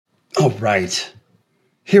All right.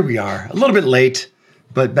 Here we are. A little bit late,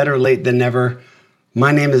 but better late than never.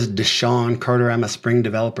 My name is DaShaun Carter. I'm a Spring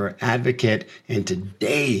developer advocate. And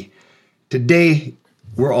today,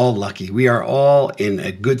 we're all lucky. We are all in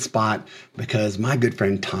a good spot because my good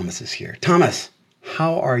friend Thomas is here. Thomas,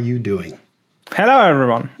 how are you doing? Hello,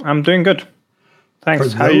 everyone. I'm doing good.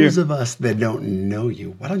 Thanks. For those of us that don't know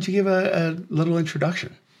you, why don't you give a little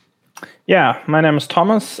introduction? Yeah, my name is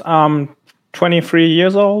Thomas. I'm 23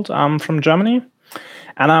 years old. I'm from Germany.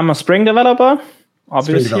 And I'm a Spring developer.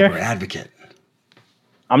 Spring developer advocate.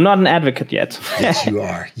 I'm not an advocate yet. Yes, you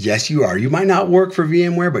are. Yes, you are. You might not work for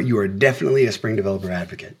VMware, but you are definitely a Spring developer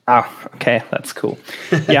advocate. Oh, okay. That's cool.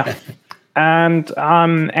 Yeah. And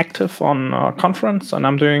I'm active on a conference, and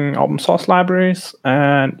I'm doing open source libraries.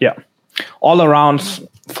 And yeah, all around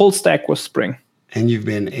full stack with Spring. And you've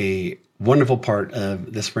been a wonderful part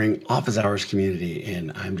of the Spring office hours community.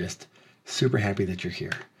 And I'm just super happy that you're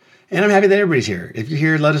here. And I'm happy that everybody's here. If you're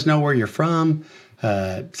here, let us know where you're from.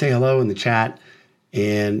 Say hello in the chat.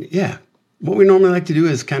 And yeah, what we normally like to do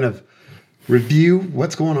is kind of review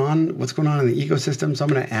what's going on in the ecosystem. So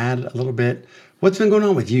I'm going to add a little bit. What's been going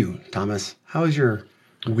on with you, Thomas? How is your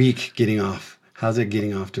week getting off? How's it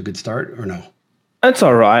getting off to a good start or no? It's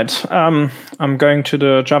all right. I'm going to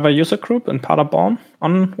the Java user group in Paderborn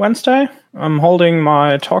on Wednesday. I'm holding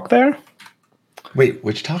my talk there. Wait,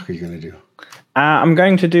 which talk are you going to do? I'm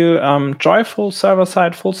going to do joyful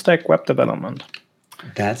server-side full-stack web development.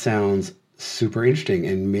 That sounds super interesting,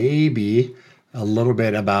 and maybe a little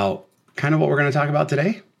bit about kind of what we're going to talk about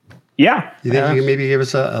today. Yeah. You think you can maybe give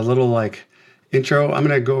us a little like intro? I'm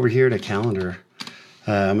going to go over here to calendar.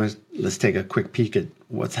 Let's take a quick peek at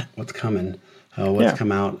what's coming, what's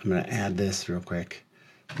come out. I'm going to add this real quick.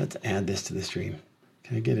 Let's add this to the stream.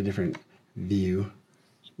 Can I get a different view?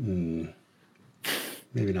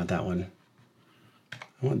 Maybe not that one.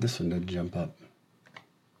 I want this one to jump up.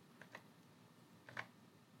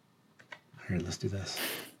 Here, let's do this.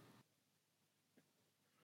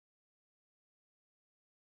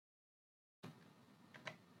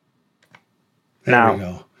 There we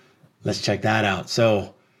go. Let's check that out.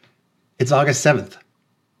 So it's August 7th.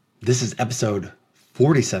 This is episode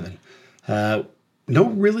 47. No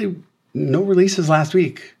releases last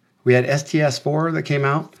week. We had STS4 that came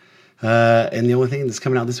out. And the only thing that's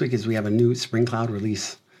coming out this week is we have a new Spring Cloud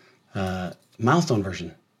release milestone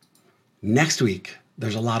version. Next week,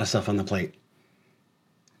 there's a lot of stuff on the plate.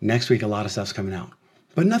 Next week, a lot of stuff's coming out.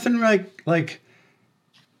 But nothing like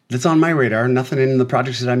that's on my radar. Nothing in the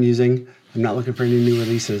projects that I'm using. I'm not looking for any new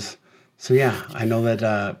releases. So yeah, I know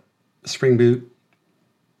that Spring Boot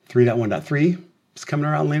 3.1.3 is coming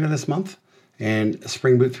around later this month. And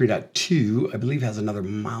Spring Boot 3.2, I believe, has another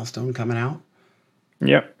milestone coming out.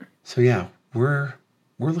 Yep. So yeah, we're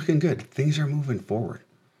looking good. Things are moving forward.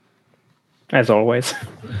 As always.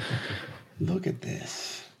 Look at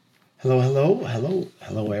this. Hello,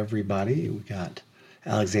 everybody. We got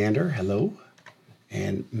Alexander, hello,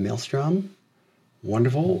 and Maelstrom.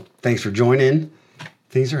 Wonderful. Thanks for joining.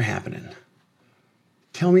 Things are happening.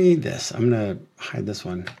 Tell me this. I'm going to hide this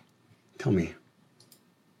one. Tell me,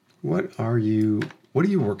 what are you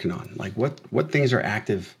working on? Like what things are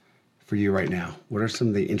active for you right now? What are some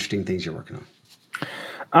of the interesting things you're working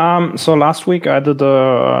on? So last week I did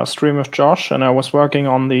a stream with Josh, and I was working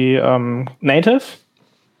on the native.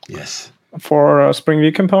 Yes. For a Spring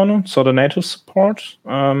V component, so the native support.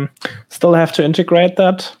 Still have to integrate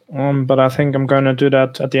that, but I think I'm going to do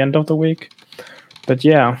that at the end of the week. But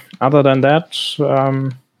yeah, other than that,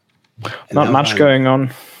 not much going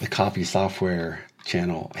on. The Coffee Software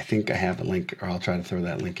channel, I think I have a link, or I'll try to throw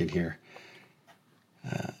that link in here.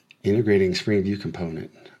 Integrating Spring View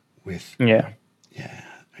component with... Yeah,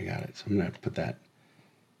 I got it. So I'm going to put that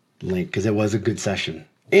link, because it was a good session.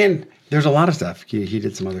 And there's a lot of stuff. He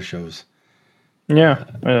did some other shows.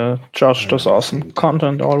 Yeah, Josh does awesome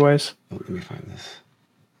content always. Oh, let me find this.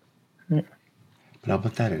 Yeah. But I'll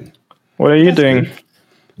put that in. What are you doing?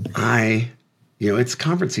 Good. It's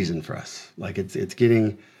conference season for us. Like it's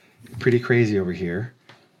getting pretty crazy over here.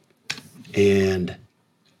 And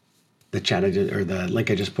the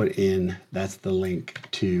link I just put in, that's the link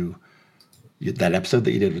to that episode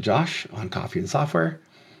that you did with Josh on coffee and software.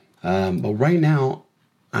 But right now,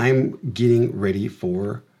 I'm getting ready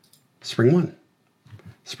for Spring 1.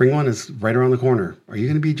 Spring 1 is right around the corner. Are you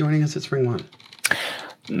going to be joining us at Spring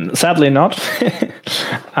 1? Sadly not.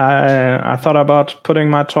 I thought about putting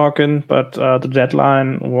my talk in, but the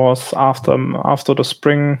deadline was after the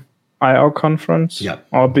Spring I/O conference,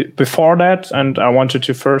 or before that, and I wanted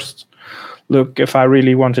to first look if I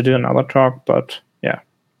really want to do another talk. But yeah,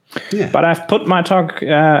 Yeah. But I've put my talk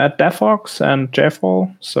at DevFox and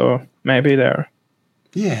JFall, so maybe there.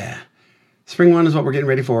 Yeah. Spring 1 is what we're getting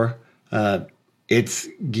ready for. It's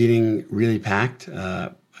getting really packed.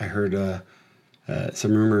 I heard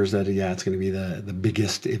some rumors that, it's going to be the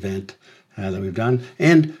biggest event that we've done.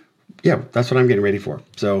 And yeah, that's what I'm getting ready for.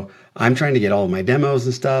 So I'm trying to get all of my demos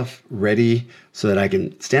and stuff ready so that I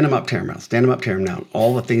can stand them up, tear them out, stand them up, tear them down.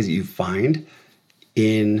 All the things that you find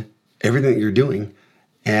in everything that you're doing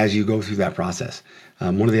as you go through that process.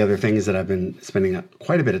 One of the other things that I've been spending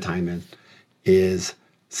quite a bit of time in is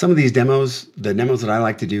some of these demos, the demos that I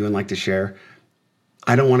like to do and like to share.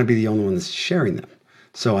 I don't want to be the only one that's sharing them.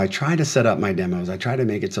 So I try to set up my demos. I try to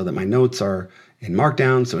make it so that my notes are in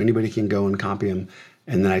Markdown so anybody can go and copy them.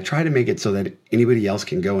 And then I try to make it so that anybody else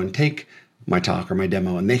can go and take my talk or my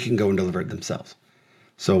demo and they can go and deliver it themselves.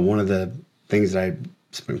 So one of the things that I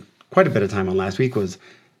spent quite a bit of time on last week was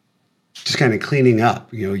just kind of cleaning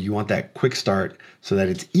up. You want that quick start so that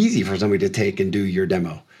it's easy for somebody to take and do your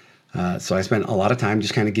demo. So I spent a lot of time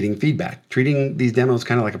just kind of getting feedback, treating these demos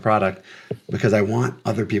kind of like a product because I want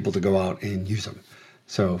other people to go out and use them.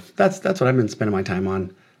 So that's what I've been spending my time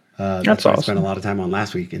on. That's what I spent a lot of time on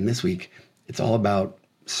last week. And this week, it's all about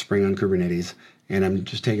Spring on Kubernetes. And I'm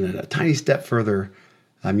just taking it a tiny step further.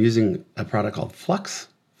 I'm using a product called Flux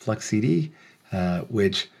CD,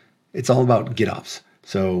 which it's all about GitOps.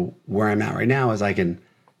 So where I'm at right now is I can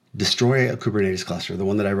destroy a Kubernetes cluster, the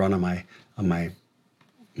one that I run on my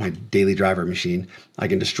daily driver machine. I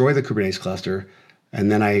can destroy the Kubernetes cluster,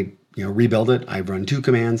 and then I rebuild it. I run 2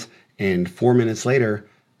 commands, and 4 minutes later,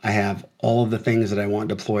 I have all of the things that I want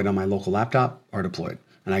deployed on my local laptop are deployed,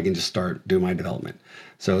 and I can just start doing my development.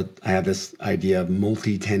 So I have this idea of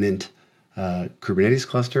multi-tenant Kubernetes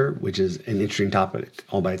cluster, which is an interesting topic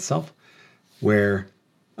all by itself, where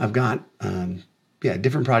I've got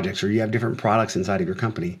different projects, or you have different products inside of your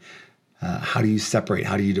company. How do you separate?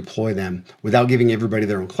 How do you deploy them without giving everybody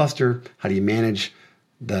their own cluster? How do you manage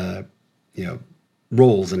the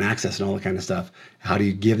roles and access and all that kind of stuff? How do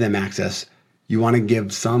you give them access? You want to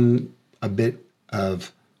give some a bit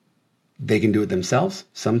of they can do it themselves,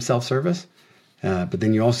 some self-service, but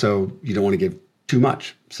then you don't want to give too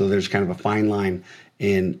much. So there's kind of a fine line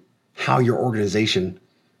in how your organization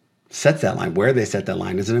sets that line. Where they set that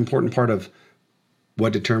line is an important part of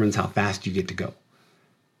what determines how fast you get to go.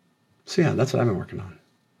 So yeah, that's what I've been working on.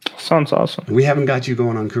 Sounds awesome. We haven't got you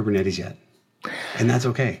going on Kubernetes yet, and that's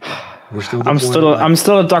okay. We're still. I'm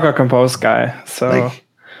still a Docker Compose guy. So,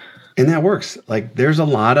 and that works. There's a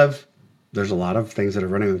lot of things that are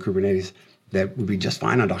running on Kubernetes that would be just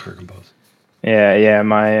fine on Docker Compose. Yeah.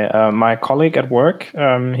 My colleague at work,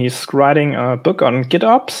 he's writing a book on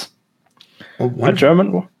GitOps. Oh, a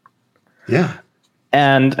German one. Yeah.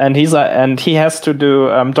 And he has to do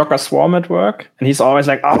Docker Swarm at work, and he's always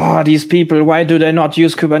like, "Oh, these people, why do they not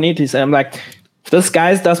use Kubernetes?" And I'm like, "If this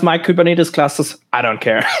guy does my Kubernetes clusters, I don't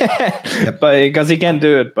care," Yep. but because he can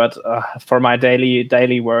do it. But for my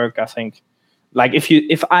daily work, I think,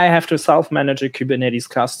 if I have to self-manage a Kubernetes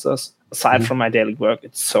clusters aside from my daily work,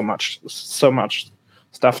 it's so much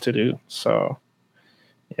stuff to do. So,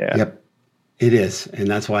 yeah. Yep, it is, and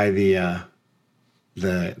that's why the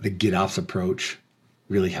GitOps approach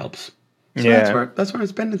really helps. So that's where I'm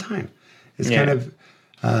spending time. It's kind of,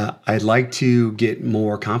 I'd like to get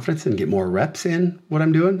more confidence and get more reps in what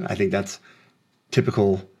I'm doing. I think that's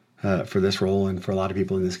typical for this role and for a lot of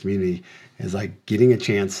people in this community, is getting a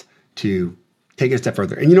chance to take it a step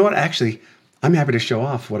further. And you know what? Actually, I'm happy to show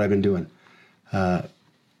off what I've been doing.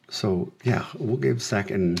 So yeah, we'll give a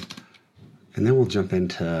second and then we'll jump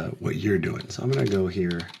into what you're doing. So I'm going to go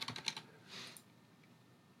here.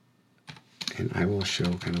 And I will show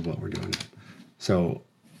kind of what we're doing. So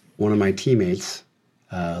one of my teammates,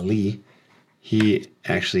 Lee, he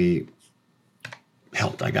actually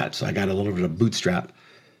helped. I got a little bit of bootstrap.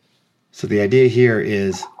 So the idea here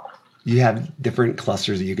is you have different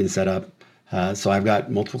clusters that you can set up. So I've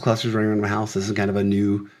got multiple clusters running around my house. This is kind of a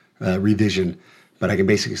new revision. But I can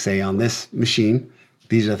basically say on this machine,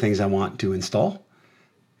 these are the things I want to install.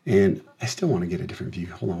 And I still want to get a different view.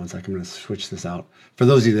 Hold on one second. I'm going to switch this out. For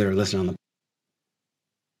those of you that are listening on the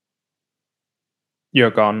You're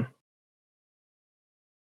gone.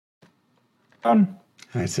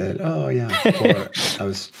 I said, oh, yeah. I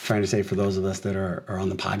was trying to say for those of us that are on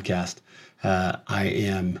the podcast,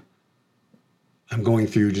 I'm going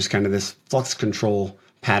through just kind of this flux control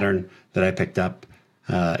pattern that I picked up,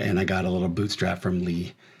 and I got a little bootstrap from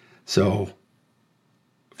Lee. So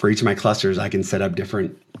for each of my clusters, I can set up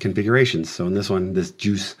different configurations. So in this one, this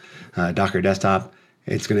Juice Docker desktop,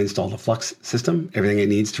 it's going to install the Flux system, everything it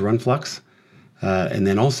needs to run Flux. And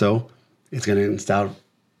then also, it's going to install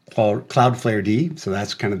called Cloudflare D. So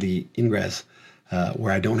that's kind of the ingress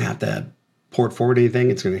where I don't have to port forward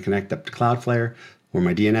anything. It's going to connect up to Cloudflare where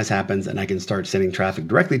my DNS happens, and I can start sending traffic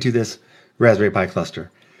directly to this Raspberry Pi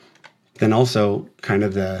cluster. Then also kind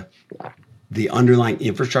of the underlying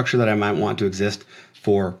infrastructure that I might want to exist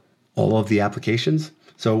for all of the applications.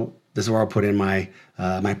 So this is where I'll put in my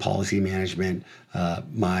my policy management,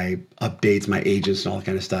 my updates, my agents, and all that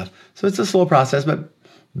kind of stuff. So it's a slow process, but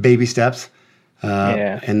baby steps.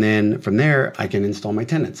 And then from there, I can install my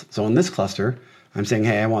tenants. So on this cluster, I'm saying,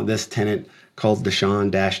 hey, I want this tenant called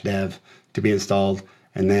DaShaun-dev to be installed.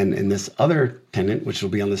 And then in this other tenant, which will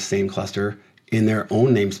be on the same cluster in their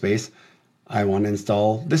own namespace, I want to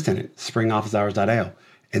install this tenant, springofficehours.io.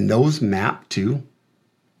 And those map to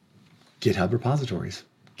GitHub repositories,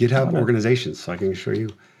 GitHub organizations. So I can show you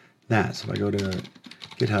that. So if I go to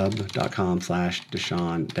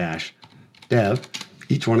github.com/DaShaun-dev,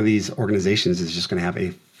 each one of these organizations is just going to have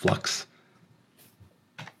a Flux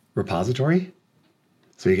repository.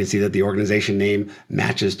 So you can see that the organization name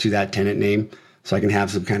matches to that tenant name. So I can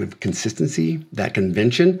have some kind of consistency, that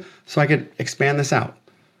convention, so I could expand this out.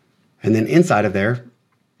 And then inside of there,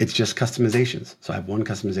 it's just customizations. So I have one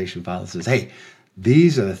customization file that says, hey,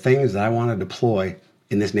 these are the things that I want to deploy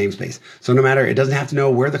in this namespace. So no matter, it doesn't have to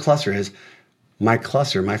know where the cluster is. My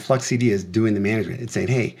cluster, my Flux CD is doing the management. It's saying,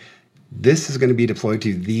 hey, this is going to be deployed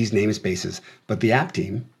to these namespaces. But the app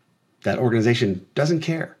team, that organization, doesn't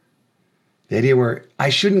care. The idea where I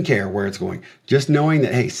shouldn't care where it's going. Just knowing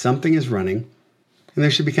that, hey, something is running, and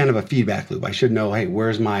there should be kind of a feedback loop. I should know, hey,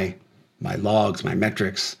 where's my logs, my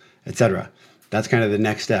metrics, etc. That's kind of the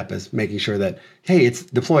next step, is making sure that, hey, it's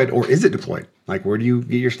deployed, or is it deployed? Like, where do you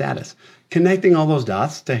get your status? Connecting all those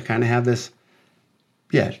dots to kind of have this,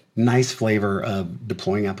 nice flavor of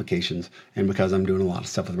deploying applications. And because I'm doing a lot of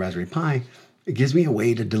stuff with Raspberry Pi, it gives me a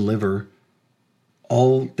way to deliver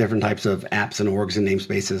all different types of apps and orgs and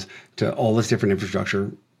namespaces to all this different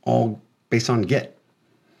infrastructure, all based on Git.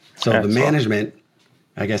 So the management,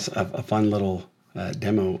 I guess a fun little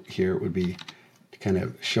demo here would be to kind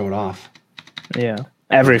of show it off. Yeah,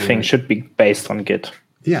 everything should be based on Git,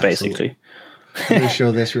 basically. So I'm going to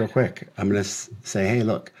show this real quick. I'm going to say, hey,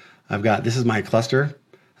 look, this is my cluster.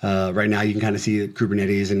 Right now you can kind of see that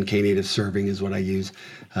Kubernetes and Knative serving is what I use.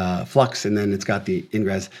 Flux, and then it's got the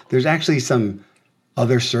ingress. There's actually some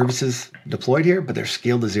other services deployed here, but they're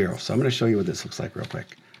scaled to 0. So I'm going to show you what this looks like real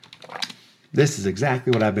quick. This is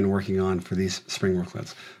exactly what I've been working on for these Spring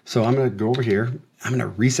workloads. So I'm going to go over here. I'm going to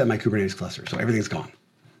reset my Kubernetes cluster. So everything's gone.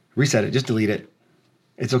 Reset it, just delete it.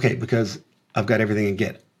 It's okay because I've got everything in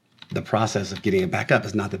Git. The process of getting it back up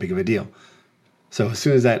is not that big of a deal. So as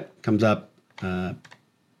soon as that comes up, I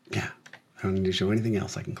don't need to show anything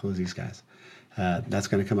else. I can close these guys. That's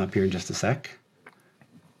going to come up here in just a sec.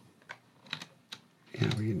 Yeah,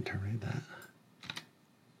 we can terminate that.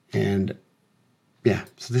 And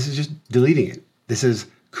so this is just deleting it. This is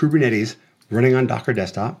Kubernetes running on Docker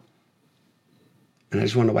desktop. And I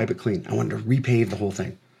just want to wipe it clean. I want to repave the whole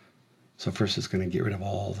thing. So first it's going to get rid of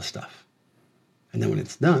all the stuff. And then when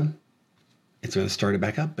it's done, it's going to start it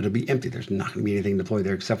back up, but it'll be empty. There's not going to be anything deployed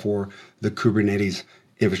there except for the Kubernetes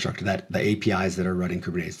infrastructure, the APIs that are running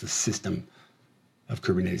Kubernetes. The system of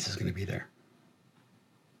Kubernetes is going to be there.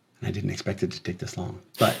 And I didn't expect it to take this long.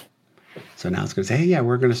 But so now it's going to say, hey,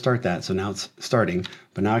 we're going to start that. So now it's starting.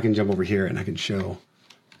 But now I can jump over here and I can show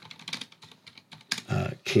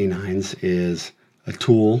K9s is a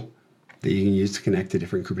tool that you can use to connect to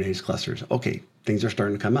different Kubernetes clusters. Okay, things are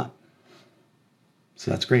starting to come up.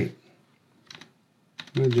 So that's great.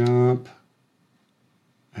 I'm going to jump.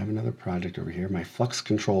 I have another project over here, my Flux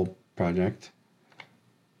Control project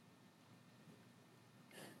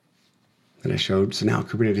that I showed. So now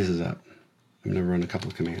Kubernetes is up. I'm going to run a couple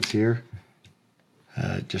of commands here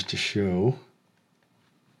just to show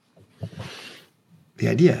the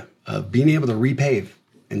idea of being able to repave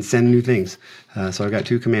and send new things. So I've got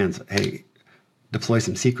 2 commands. Hey, deploy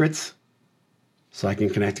some secrets so I can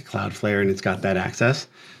connect to Cloudflare and it's got that access.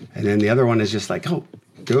 And then the other one is just like,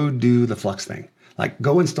 go do the Flux thing. Like,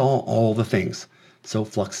 go install all the things. So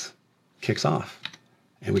Flux kicks off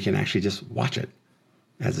and we can actually just watch it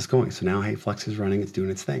as it's going. So now, hey, Flux is running, it's doing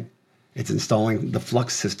its thing. It's installing the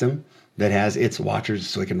Flux system that has its watchers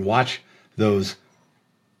so it can watch those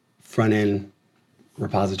front-end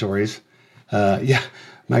repositories.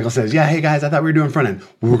 Michael says, hey guys, I thought we were doing front-end.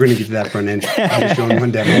 We're going to get to that front-end. I'm just showing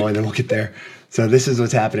one demo and then we'll get there. So this is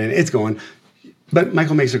what's happening. It's going. But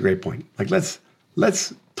Michael makes a great point. Like, let's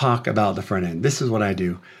talk about the front end. This is what I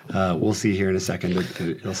do. We'll see here in a second.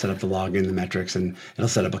 It'll set up the login, the metrics, and it'll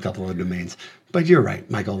set up a couple of domains. But you're right,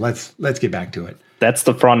 Michael. Let's get back to it. That's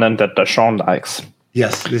the front end that DaShaun likes.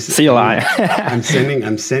 Yes, this is CLI. I'm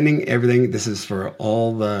sending everything. This is for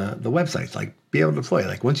all the websites, like be able to deploy.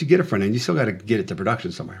 Like once you get a front end, you still got to get it to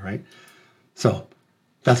production somewhere, right? So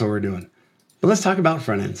that's what we're doing. But let's talk about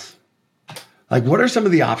front ends. Like, what are some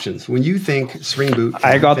of the options when you think Spring Boot?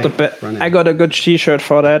 I got a good T-shirt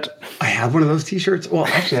for that. I have one of those T-shirts. Well,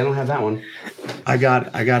 actually, I don't have that one. I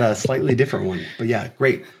got a slightly different one. But yeah,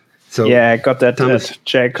 great. So yeah, I got that Thomas, at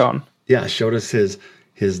JCon. Yeah, showed us his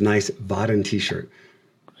nice Vaadin T-shirt.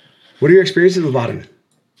 What are your experiences with Vaadin?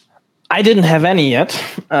 I didn't have any yet,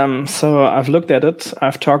 so I've looked at it.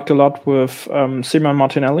 I've talked a lot with Simon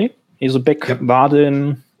Martinelli. He's a big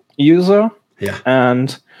Vaadin user. Yeah.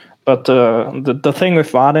 But the thing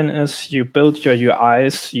with Vaadin is you build your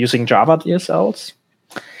UIs using Java DSLs,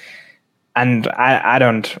 and I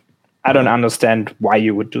don't understand why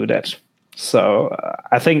you would do that. So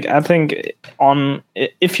I think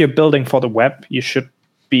if you're building for the web, you should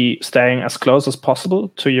be staying as close as possible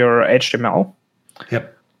to your HTML.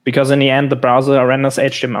 Yep. Because in the end, the browser renders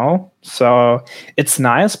HTML. So it's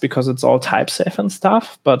nice because it's all type safe and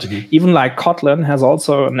stuff. But even like Kotlin has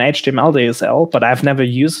also an HTML DSL, but I've never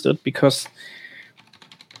used it because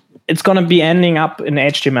it's going to be ending up in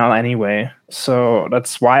HTML anyway. So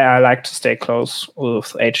that's why I like to stay close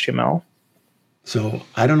with HTML. So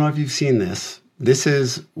I don't know if you've seen this. This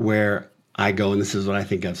is where I go, and this is what I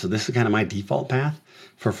think of. So this is kind of my default path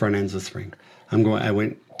for front ends with Spring. I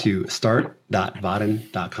went to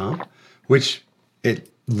start.vaadin.com, which it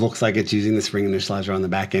looks like it's using the Spring initializer on the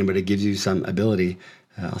back end, but it gives you some ability.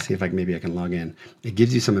 I'll see if maybe I can log in. It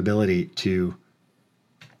gives you some ability to,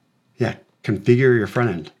 configure your front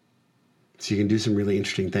end. So you can do some really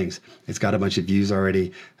interesting things. It's got a bunch of views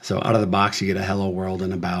already. So out of the box, you get a hello world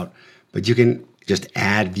and about, but you can just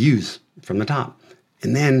add views from the top.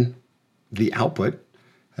 And then the output,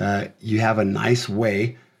 you have a nice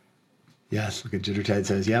way. Yes, look at Jittertide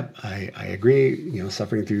says, yep, I agree.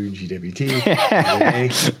 Suffering through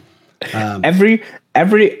GWT.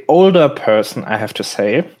 Every older person, I have to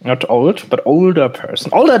say, not old, but older person,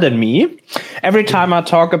 older than me, every time I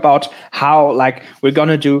talk about how like we're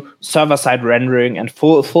gonna do server-side rendering and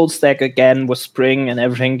full stack again with Spring and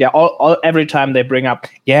everything, they every time they bring up,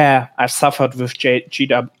 I've suffered with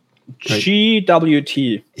GWT.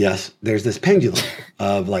 Yes, there's this pendulum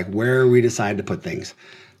of like where we decide to put things.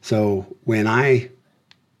 So when I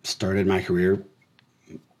started my career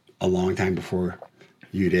a long time before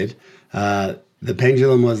you did, the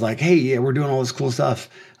pendulum was like, hey, we're doing all this cool stuff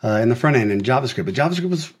in the front end in JavaScript. But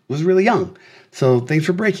JavaScript was really young. So things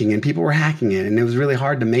were breaking and people were hacking it. And it was really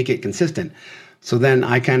hard to make it consistent. So then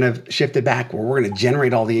I kind of shifted back where we're going to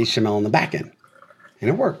generate all the HTML in the back end. And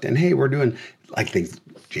it worked. And hey, we're doing like things.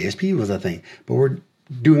 JSP was a thing. But we're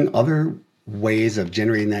doing other ways of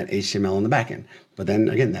generating that HTML in the back end. But then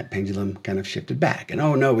again, that pendulum kind of shifted back. And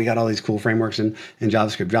oh no, we got all these cool frameworks in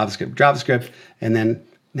JavaScript. And then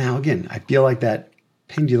now again, I feel like that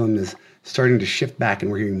pendulum is starting to shift back and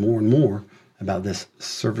we're hearing more and more about this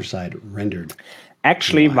server-side rendered.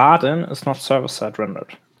 Actually, Vaadin is not server-side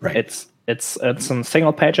rendered. Right. It's a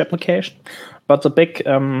single-page application. But the big,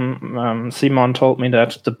 Simon told me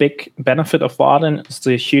that the big benefit of Vaadin is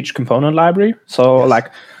the huge component library. So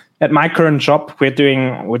like at my current job, we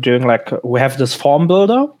have this form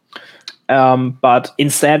builder. But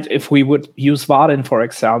instead, if we would use Vaadin, for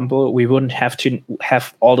example, we wouldn't have to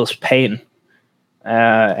have all this pain.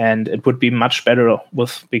 And it would be much better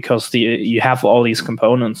because you have all these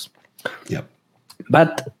components. Yep.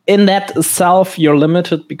 But in that itself, you're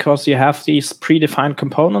limited because you have these predefined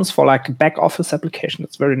components for like a back office application.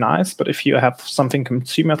 It's very nice. But if you have something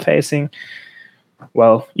consumer facing,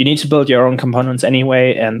 well, you need to build your own components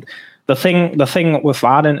anyway. And the thing with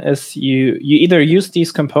Vaadin is you either use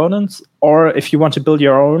these components, or if you want to build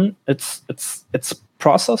your own, it's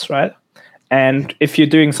process, right? And if you're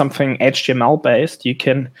doing something HTML based,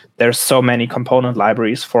 there's so many component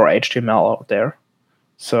libraries for HTML out there.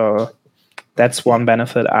 So that's one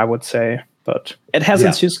benefit, I would say. But it has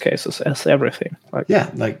its use cases as everything.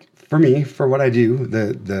 Like for me, for what I do,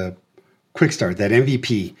 the quick start, that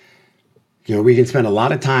MVP, we can spend a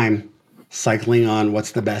lot of time cycling on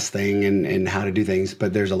what's the best thing and how to do things,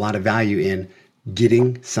 but there's a lot of value in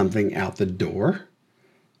getting something out the door.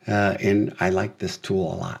 And I like this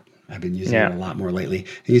tool a lot. I've been using it a lot more lately.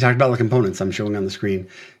 And you talked about the components I'm showing on the screen.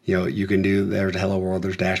 You can do, there's Hello World,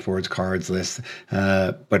 there's dashboards, cards, lists.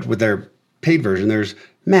 But with their paid version, there's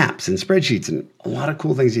maps and spreadsheets and a lot of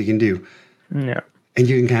cool things you can do. Yeah. And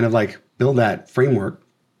you can kind of like build that framework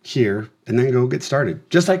here and then go get started.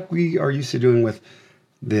 Just like we are used to doing with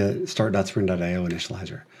the start.spring.io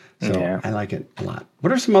initializer. So I like it a lot.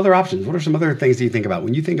 What are some other options? What are some other things that you think about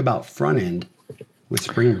when you think about front end with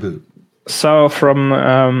Spring Boot? So from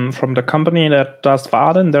the company that does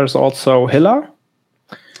Vaadin, there's also Hilla.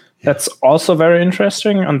 That's also very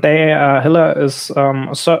interesting. And Hilla is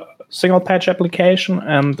a single-page application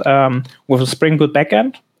and with a Spring Boot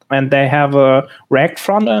backend. And they have a React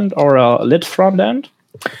frontend or a lit frontend.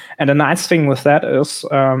 And the nice thing with that is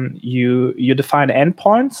you define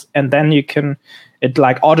endpoints, and then it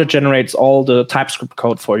like auto generates all the TypeScript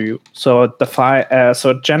code for you. So it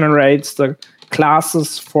generates the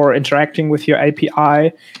classes for interacting with your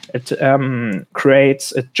API. It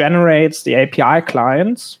generates the API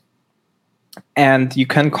clients, and you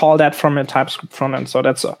can call that from a TypeScript frontend. So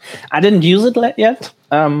I didn't use it yet.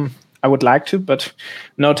 I would like to, but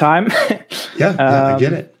no time. I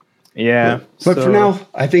get it. Yeah. But for now,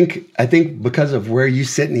 I think because of where you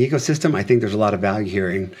sit in the ecosystem, I think there's a lot of value here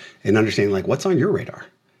in understanding like what's on your radar.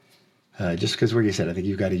 Just because where you said, I think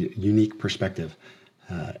you've got a unique perspective.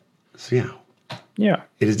 Yeah.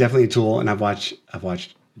 It is definitely a tool, and I've watched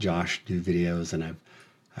Josh do videos, and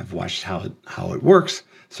I've watched how it works,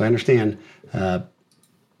 so I understand. And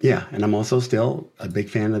I'm also still a big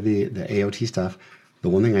fan of the AOT stuff. The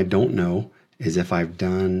one thing I don't know is if I've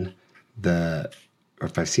done or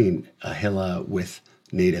if I've seen a Hilla with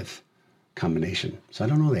native combination. So I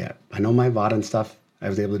don't know that. I know my Vaadin stuff, I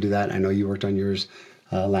was able to do that. I know you worked on yours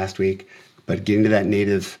last week, but getting to that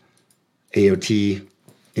native AOT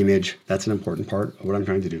image, that's an important part of what I'm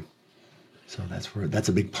trying to do. So that's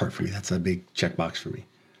a big part for me. That's a big checkbox for me.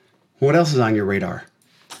 What else is on your radar?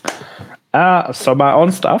 So my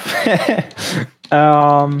own stuff.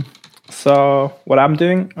 So what I'm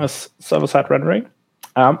doing is server-side rendering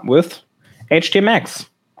with HTMX.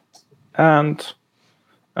 And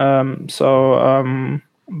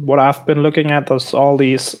what I've been looking at is all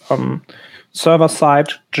these server-side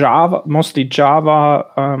Java, mostly Java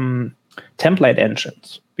template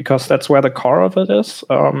engines, because that's where the core of it is.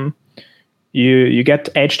 You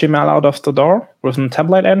get HTML out of the door with a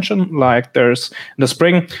template engine. Like there's the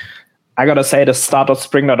Spring, I gotta say the start of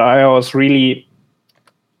Spring.io is really,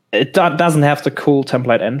 it doesn't have the cool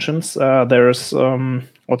template engines. There's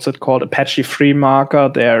what's it called? Apache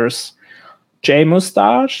FreeMarker. There's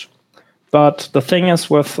JMustache. But the thing is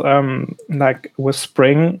with Spring,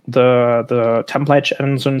 the template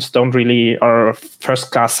engines don't really are a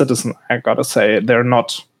first-class citizen. I gotta say they're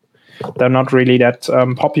not really that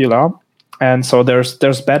popular. And so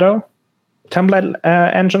there's better template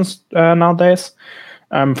engines nowadays.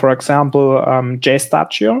 For example,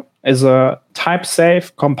 JStachio is a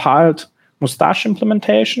type-safe compiled Mustache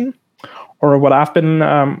implementation. Or what I've been,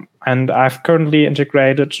 and I've currently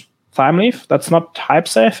integrated Thymeleaf. That's not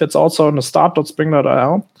type-safe. It's also in the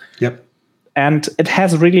start.spring.io. Yep. And it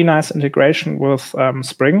has really nice integration with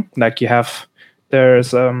Spring. Like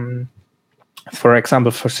there's, for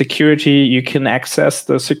example, for security, you can access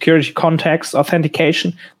the security context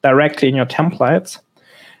authentication directly in your templates.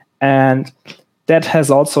 And that has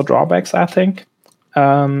also drawbacks, I think.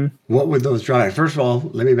 What would those drawbacks? First of all,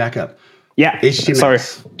 let me back up. Yeah. HTMX. Sorry.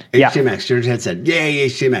 HTMX. George had said, yay,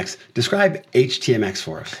 HTMX. Describe HTMX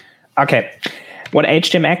for us. Okay. What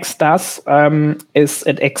HTMX does is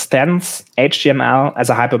it extends HTML as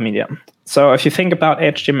a hypermedia. So if you think about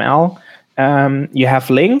HTML, you have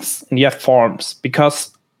links and you have forms,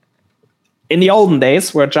 because in the olden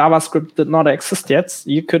days where JavaScript did not exist yet,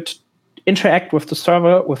 you could interact with the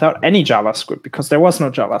server without any JavaScript because there was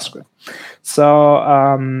no JavaScript. So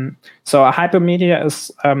a hypermedia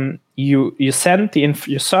is you send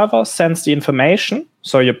your server sends the information,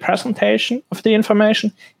 so your presentation of the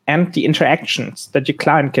information and the interactions that your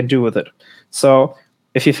client can do with it. So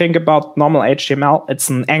if you think about normal HTML, it's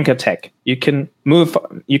an anchor tag. You can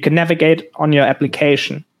navigate on your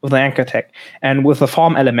application with an anchor tag, and with a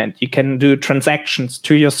form element, you can do transactions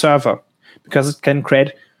to your server because it can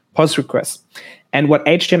create post requests. And what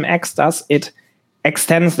HTMX does, it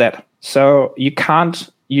extends that. So you can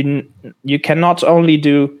not only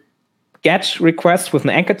do get requests with an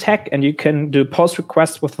anchor tag, and you can do post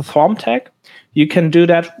requests with a form tag. You can do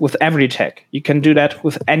that with every tag. You can do that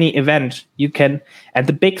with any event. And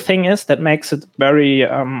the big thing is that makes it very.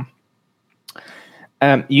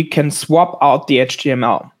 You can swap out the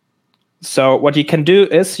HTML. So what you can do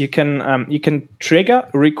is you can trigger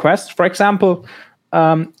a request. For example,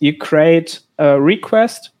 you create a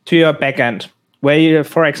request to your backend where you,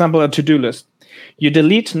 for example, a to-do list. You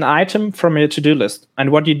delete an item from your to-do list.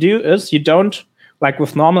 And what you do is you don't, like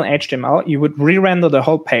with normal HTML, you would re-render the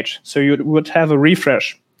whole page. So you would have a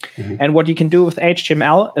refresh. Mm-hmm. And what you can do with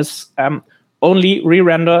HTML is only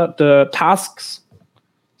re-render the tasks.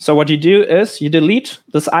 So what you do is you delete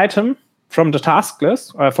this item from the task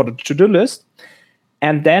list, or for the to-do list,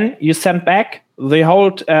 and then you send back they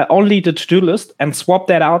hold only the to-do list and swap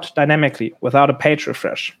that out dynamically without a page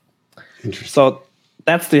refresh. Interesting. So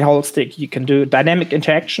that's the whole stick. You can do dynamic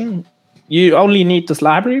interaction. You only need this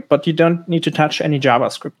library, but you don't need to touch any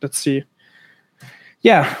JavaScript. Let's see.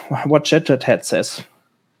 Yeah, what JetJet says.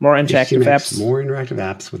 More interactive apps. More interactive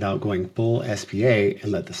apps without going full SPA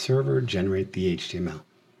and let the server generate the HTML.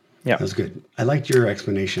 Yeah, that was good. I liked your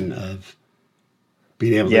explanation of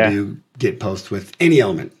being able to do get posts with any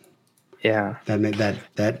element. Yeah, that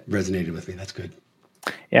resonated with me. That's good.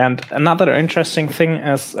 Yeah, and another interesting thing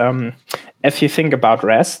is if you think about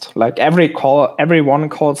REST, like everyone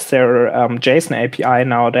calls their JSON API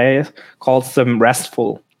nowadays calls them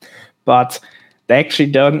RESTful, but they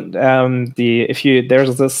actually don't.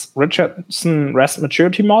 There's this Richardson REST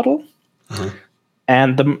maturity model,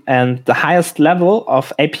 and the highest level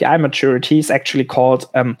of API maturity is actually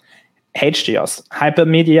called HDOS,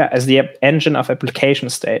 Hypermedia as the engine of application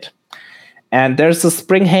state. And there's a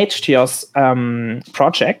Spring HDOS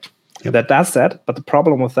project that does that, but the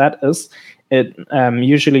problem with that is it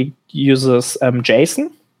usually uses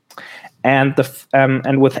JSON. And with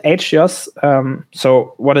HDOS,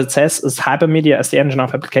 so what it says is Hypermedia as the engine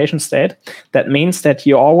of application state. That means that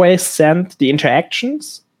you always send the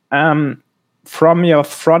interactions from your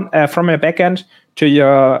backend to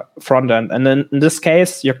your front end, and then in this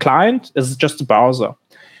case, your client is just a browser.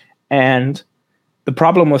 And the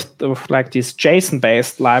problem with like these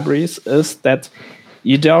JSON-based libraries is that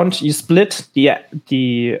you split the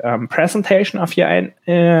presentation of your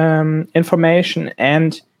information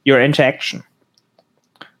and your interaction,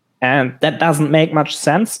 and that doesn't make much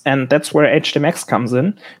sense. And that's where HTMX comes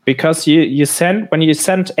in, because when you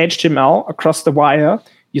send HTML across the wire,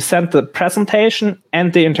 you send the presentation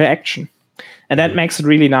and the interaction, and that makes it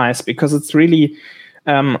really nice, because it's really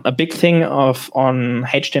a big thing on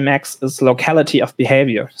HTMX is locality of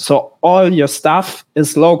behavior. So all your stuff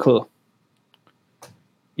is local.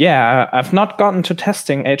 Yeah, I've not gotten to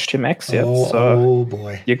testing HTMX yet. Oh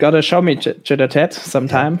boy. You got to show me JetJet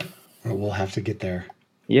sometime. Yeah. We'll have to get there.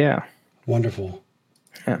 Yeah. Wonderful.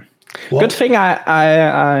 Yeah. Well, good thing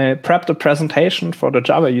I prepped a presentation for the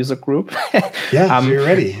Java user group. Yeah, so you're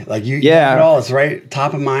ready. Like you have it all. It's right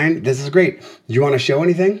top of mind. This is great. Do you want to show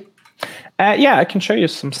anything? Yeah, I can show you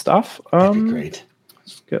some stuff. That'd be great.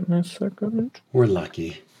 Just give me a second. We're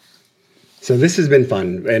lucky. So this has been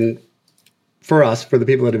fun, and for us, for the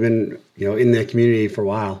people that have been in the community for a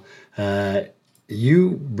while,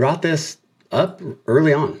 you brought this up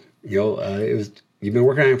early on. You've been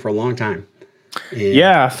working on it for a long time.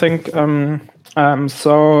 Yeah, I think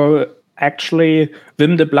so. Actually,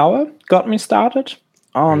 Wim de Blauwe got me started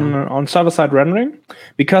on server-side rendering,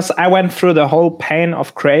 because I went through the whole pain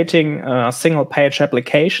of creating a single-page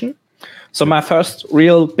application. So my first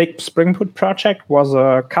real big Spring Boot project was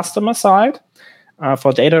a customer side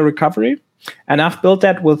for data recovery, and I've built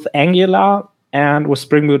that with Angular and with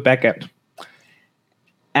Spring Boot backend.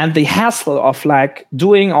 And the hassle of like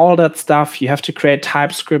doing all that stuff, you have to create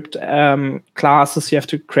TypeScript classes, you have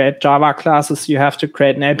to create Java classes, you have to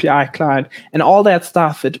create an API client, and all that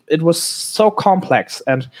stuff. It was so complex.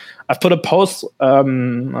 And I've put a post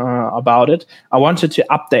about it. I wanted to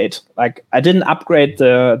update. Like, I didn't upgrade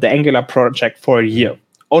the Angular project for a year,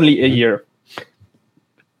 only a year.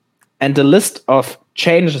 And the list of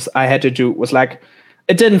changes I had to do was like,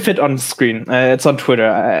 it didn't fit on the screen. It's on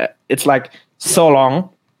Twitter. It's like so long.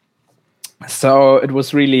 So it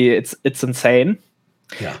was really, it's insane.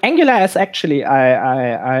 Yeah. Angular is actually,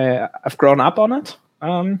 I've grown up on it.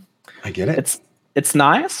 I get it. It's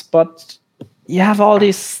nice, but you have all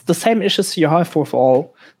the same issues you have with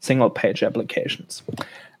all single page applications.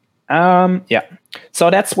 Yeah. So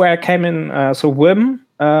that's where I came in. So Wim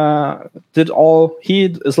he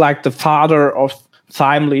is like the father of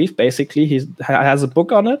Thymeleaf, basically. He has a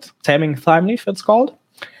book on it, Taming Thymeleaf, it's called.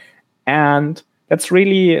 And that's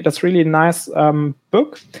really a nice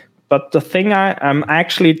book. But the thing I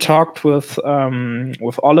actually talked with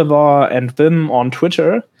Oliver and Wim on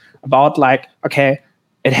Twitter about, like, okay,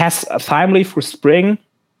 it has a Thymeleaf for Spring,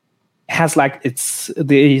 has like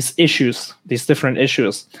these different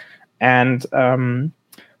issues, and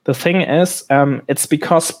the thing is, it's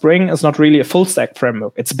because Spring is not really a full stack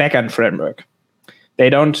framework; it's a backend framework. They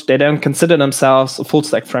don't consider themselves a full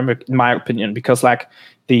stack framework, in my opinion, because like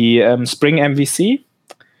the Spring MVC,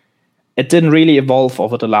 it didn't really evolve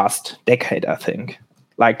over the last decade, I think.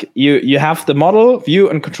 Like you have the model, view,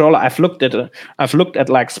 and controller. I've looked at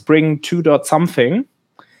like Spring 2. something,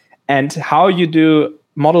 and how you do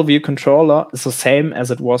model, view, controller is the same as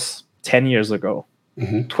it was 10 years ago,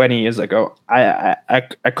 20 years ago.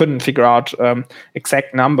 I couldn't figure out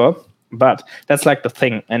exact number, But that's like the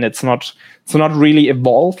thing, and it's not really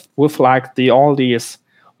evolved with like all these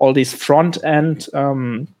front end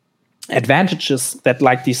advantages that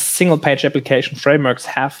like these single page application frameworks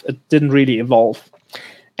have. It didn't really evolve,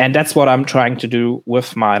 and that's what I'm trying to do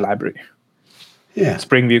with my library. Yeah,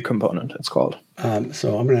 Spring View component, it's called.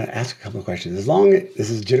 So I'm going to ask a couple of questions. This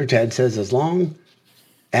is Jitter Ted says, as long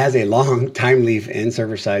as a long time leaf and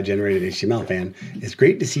server-side generated HTML fan, it's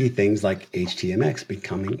great to see things like HTMX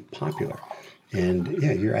becoming popular. And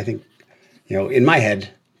yeah, I think, in my head,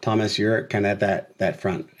 Thomas, you're kind of at that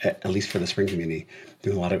front, at least for the Spring community,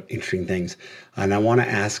 doing a lot of interesting things. And I want to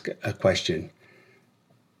ask a question.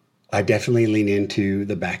 I definitely lean into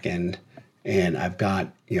the back end, and I've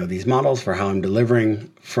got, these models for how I'm delivering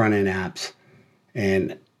front-end apps.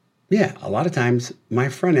 And yeah, a lot of times my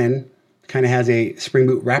front-end kind of has a Spring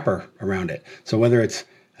Boot wrapper around it. So whether it's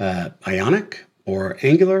Ionic or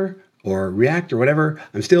Angular or React or whatever,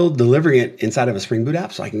 I'm still delivering it inside of a Spring Boot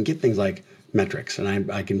app, so I can get things like metrics, and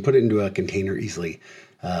I can put it into a container easily.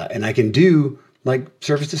 And I can do like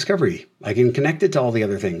service discovery. I can connect it to all the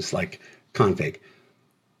other things like config.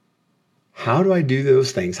 How do I do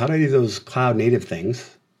those things? How do I do those cloud native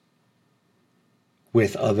things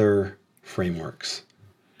with other frameworks?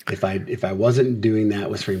 If I wasn't doing that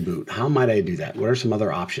with Spring Boot, how might I do that? What are some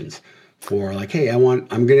other options for like, hey, I'm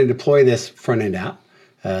going to deploy this front end app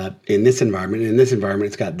in this environment. In this environment,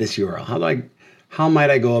 it's got this URL. How might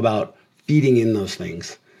I go about feeding in those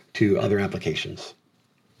things to other applications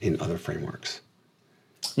in other frameworks?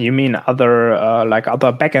 You mean other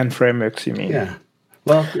other backend frameworks? You mean? Yeah.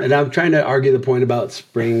 Well, and I'm trying to argue the point about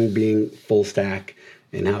Spring being full stack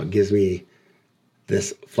and how it gives me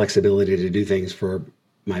this flexibility to do things for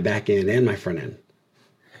my back end and my front end.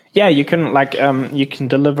 Yeah, you can you can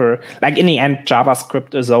deliver in the end,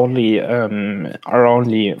 JavaScript is are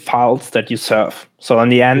only files that you serve. So in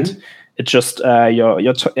the end, it's just your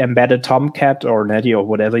embedded Tomcat or Netty or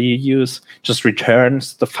whatever you use just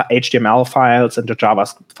returns the HTML files and the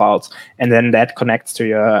JavaScript files, and then that connects to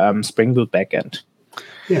your Spring Boot backend.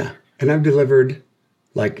 Yeah, and I've delivered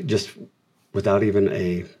just without even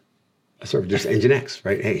a sort of just Nginx,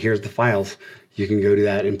 right? Hey, here's the files. You can go to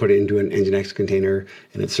that and put it into an Nginx container,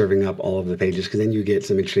 and it's serving up all of the pages. Because then you get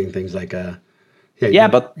some interesting things like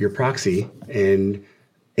but your proxy and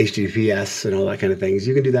HTTPS and all that kind of things.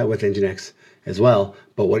 You can do that with Nginx as well.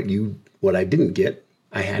 But what I didn't get,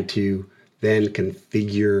 I had to then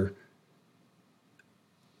configure.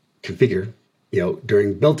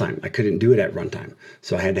 During build time. I couldn't do it at runtime,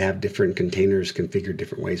 so I had to have different containers configured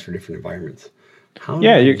different ways for different environments.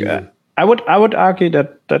 I would argue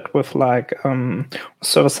that with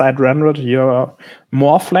server-side rendered, you're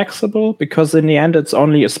more flexible, because in the end it's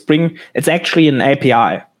only a Spring. It's actually an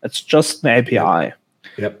API. It's just an API.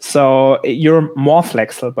 Yep. So you're more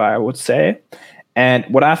flexible, I would say. And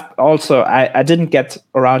what I didn't get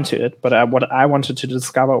around to it, but what I wanted to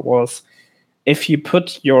discover was if you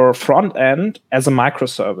put your front end as a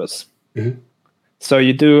microservice. Mm-hmm. So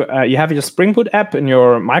you have your Spring Boot app in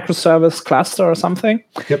your microservice cluster or something.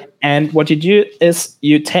 Yep. And what you do is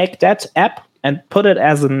you take that app and put it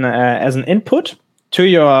as an input to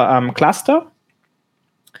your cluster.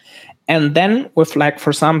 And then with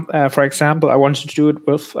for example, I wanted to do it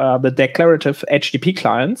with the declarative HTTP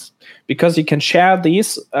clients, because you can share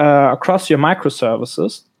these across your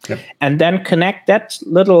microservices. Yep. And then connect that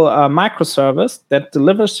little microservice that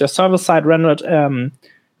delivers your server-side rendered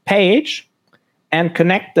page and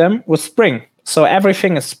connect them with Spring. So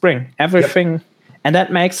everything is Spring. Everything. Yep. And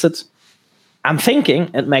that makes it, I'm thinking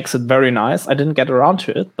it makes it very nice. I didn't get around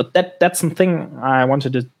to it, but that's something I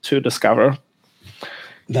wanted to discover.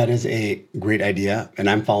 That is a great idea. And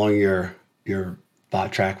I'm following your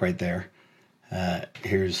thought track right there.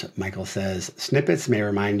 Here's Michael says, snippets may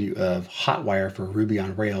remind you of Hotwire for Ruby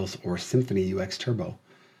on Rails or Symfony UX Turbo,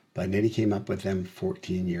 but Netty came up with them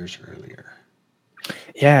 14 years earlier.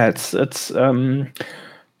 Yeah, that's the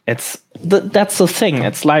thing.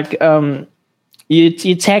 It's like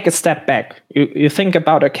you take a step back. You think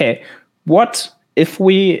about, okay, what if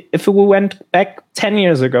we went back 10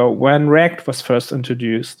 years ago when React was first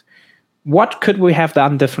introduced? What could we have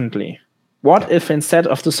done differently? What if instead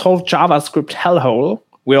of this whole JavaScript hellhole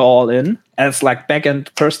we're all in as backend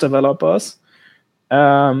first developers,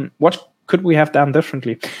 what could we have done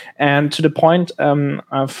differently? And to the point,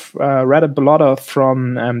 I've read a lot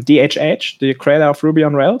from DHH, the creator of Ruby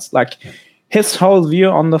on Rails. His whole view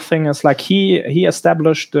on the thing is he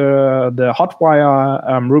established the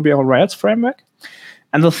Hotwire Ruby on Rails framework.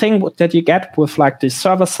 And the thing that you get with the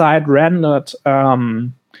server-side rendered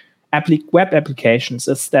web applications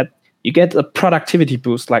is that you get a productivity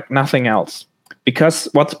boost like nothing else. because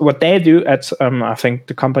what they do at I think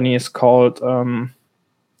the company is called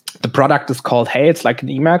the product is called Hey. It's like an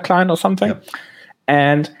email client or something. Yep.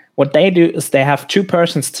 And what they do is they have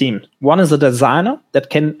 2-person team. One is a designer that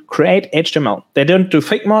can create HTML. They don't do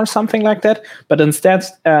Figma or something like that, but instead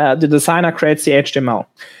the designer creates the HTML.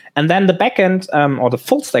 And then the backend or the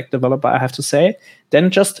full stack developer, I have to say,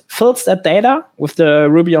 then just fills that data with the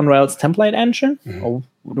Ruby on Rails template engine or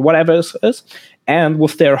whatever it is. And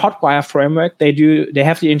with their Hotwire framework, they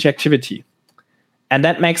have the interactivity. And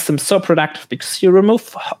that makes them so productive because you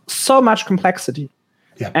remove so much complexity.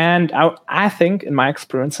 Yep. And I think, in my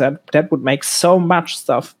experience, that would make so much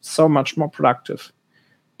stuff so much more productive.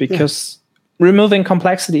 Because removing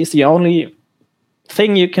complexity is the only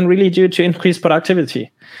thing you can really do to increase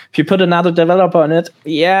productivity. If you put another developer on it,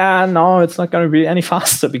 it's not going to be any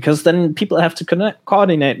faster because then people have to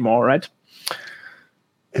coordinate more, right?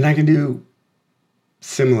 And I can do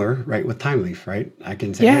similar, right, with TimeLeaf, right? I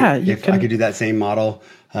can say, I could do that same model.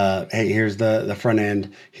 Hey, here's the front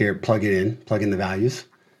end. Here, plug in the values.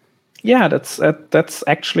 Yeah, that's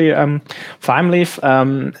actually TimeLeaf.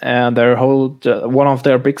 Their whole one of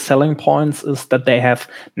their big selling points is that they have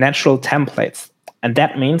natural templates, and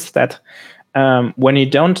that means that when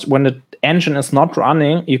the engine is not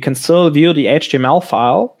running, you can still view the HTML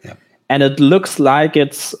file, and it looks like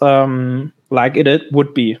it's like it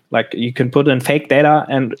would be. Like you can put in fake data,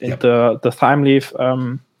 and the TimeLeaf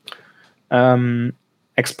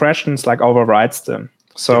expressions like overrides them.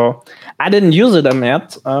 So I didn't use it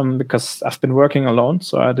yet because I've been working alone,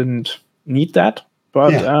 so I didn't need that.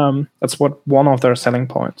 But that's one of their selling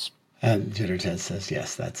points. And JitterTed says,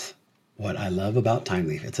 yes, that's what I love about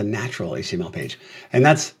TimeLeaf. It's a natural HTML page. And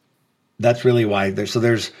that's really why there's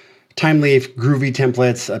TimeLeaf, Groovy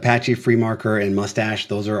templates, Apache FreeMarker, and Mustache.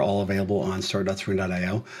 Those are all available on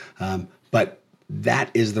store.spring.io. But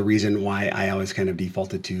that is the reason why I always kind of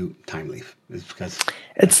defaulted to TimeLeaf. Is because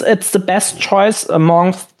it's the best choice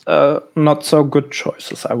amongst not so good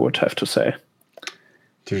choices, I would have to say.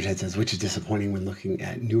 JitterTed says, which is disappointing when looking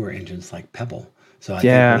at newer engines like Pebble. So I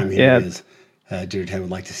think what I'm hearing is JitterTed would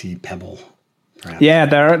like to see Pebble. Perhaps. Yeah,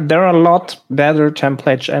 there are a lot better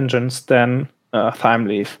template engines than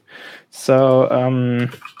TimeLeaf. So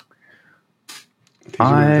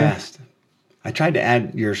I tried to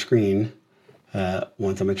add your screen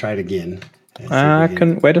once. I'm gonna try it again. I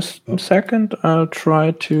can wait a second. I'll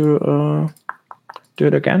try to do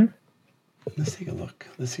it again. Let's take a look.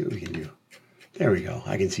 Let's see what we can do. There we go.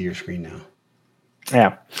 I can see your screen now.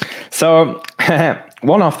 Yeah. So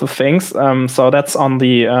one of the things, so that's on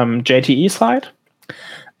the JTE side.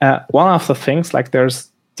 One of the things, like there's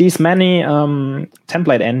these many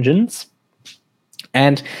template engines,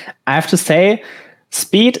 and I have to say,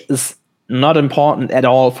 speed is not important at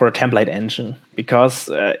all for a template engine because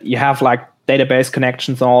you have like database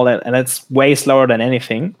connections and all that, and it's way slower than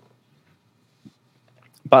anything.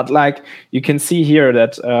 But like you can see here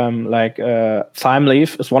that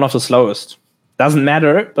TimeLeaf is one of the slowest. Doesn't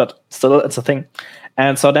matter, but still it's a thing.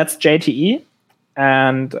 And so that's JTE,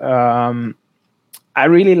 and I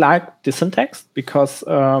really like the syntax because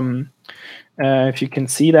if you can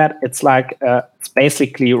see that, it's like it's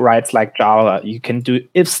basically writes like Java. You can do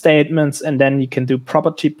if statements, and then you can do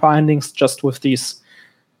property bindings just with these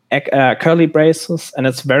curly braces, and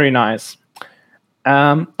it's very nice.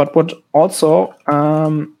 But what also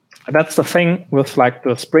that's the thing with like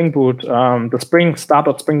the Spring Boot, the Spring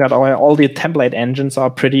start.spring.io, all the template engines are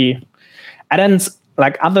pretty. And then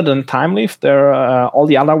like other than TimeLeaf, there all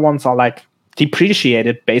the other ones are like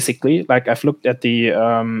depreciated basically. Like I've looked at the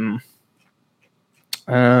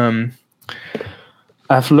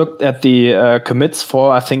commits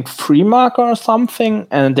for I think FreeMarker or something,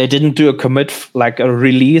 and they didn't do a commit like a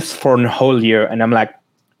release for a whole year. And I'm like,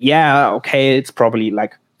 yeah, okay, it's probably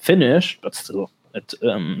like finished, but still,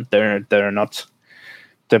 they're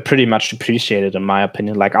pretty much depreciated in my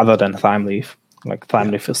opinion. Like other than TimeLeaf, like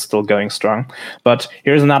TimeLeaf is still going strong. But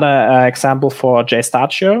here's another example for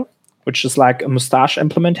JStachio, which is like a Mustache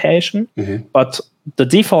implementation, but the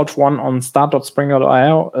default one on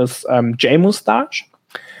start.spring.io is JMustache.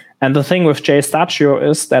 And the thing with JStachio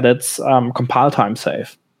is that it's compile time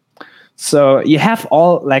safe. So you have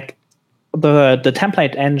all like the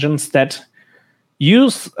template engines that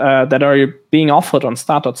use that are being offered on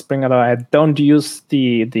start.spring.io don't use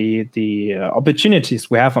the opportunities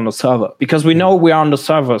we have on the server, because we know we are on the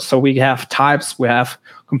server, so we have types, we have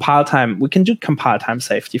compile time, we can do compile time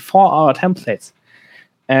safety for our templates,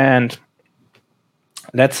 and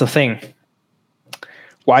that's the thing.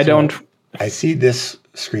 I see this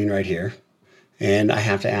screen right here, and I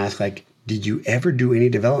have to ask, like, did you ever do any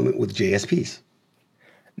development with JSPs?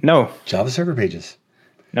 No. Java server pages.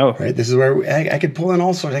 No. Right. This is where I could pull in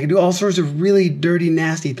all sorts. I could do all sorts of really dirty,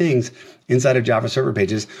 nasty things inside of Java server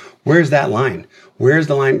pages. Where's that line? Where's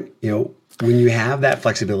the line? When you have that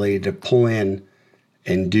flexibility to pull in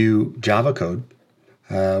and do Java code,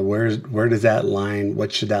 where does that line?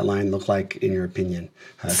 What should that line look like in your opinion?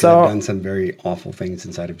 So I've done some very awful things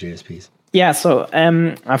inside of JSPs. Yeah, so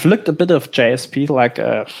I've looked a bit of JSP. Like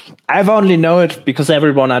I've only know it because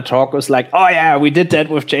everyone I talk was like, "Oh yeah, we did that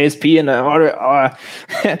with JSP," and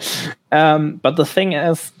but the thing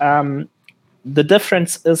is, the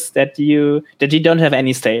difference is that you don't have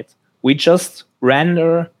any state. We just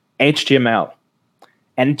render HTML,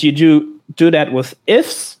 and you do that with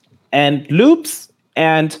ifs and loops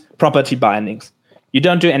and property bindings. You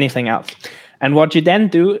don't do anything else. And what you then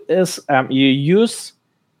do is you use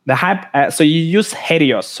so you use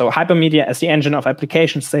Helios, so hypermedia as the engine of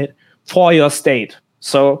application state for your state.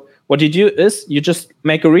 So what you do is you just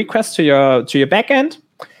make a request to your backend,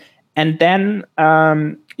 and then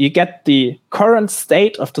you get the current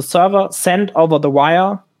state of the server sent over the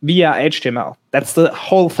wire via HTML. That's the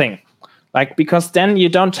whole thing. Like, because then you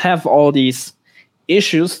don't have all these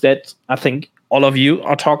issues that I think all of you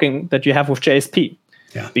are talking that you have with JSP.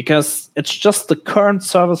 Yeah. Because it's just the current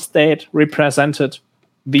server state represented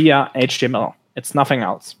via HTML. It's nothing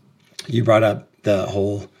else. You brought up the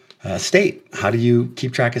whole state. How do you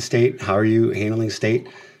keep track of state? How are you handling state?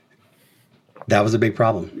 That was a big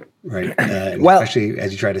problem, right? Well, especially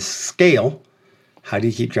as you try to scale, how do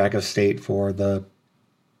you keep track of state for the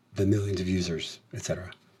millions of users,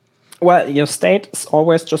 etc.? Well, your state is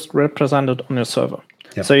always just represented on your server.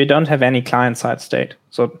 Yep. So you don't have any client-side state.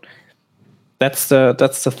 So that's the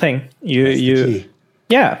thing. That's the key.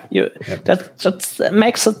 Yeah, Yep. that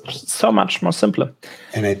makes it so much more simpler.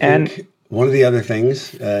 And I think one of the other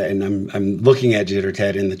things, and I'm looking at Jitter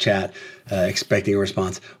Ted in the chat, expecting a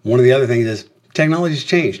response. One of the other things is technology's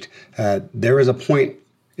changed. There was a point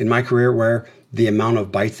in my career where the amount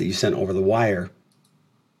of bytes that you sent over the wire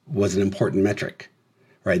was an important metric,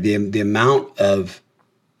 right? The amount of,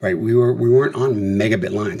 right? We weren't on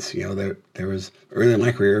megabit lines. There was early in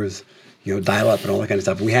my career, it was dial up and all that kind of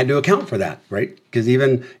stuff. We had to account for that, right? Because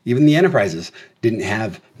even the enterprises didn't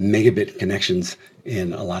have megabit connections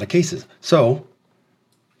in a lot of cases. So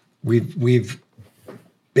we've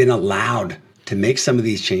been allowed to make some of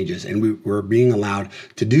these changes, and we're being allowed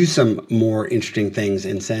to do some more interesting things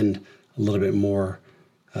and send a little bit more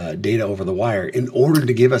data over the wire in order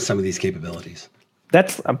to give us some of these capabilities.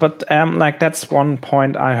 That's one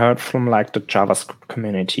point I heard from like the JavaScript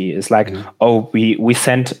community is like, oh, we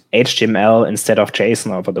sent HTML instead of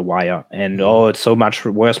JSON over the wire, and it's so much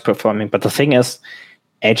worse performing. But the thing is,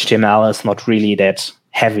 HTML is not really that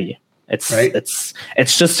heavy. It's right.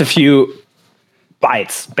 it's just a few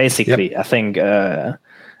bytes basically. Yep. I think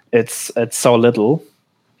it's so little,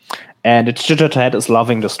 and JitterTed is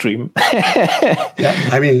loving the stream. Yeah,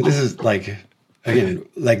 I mean, this is like. Again,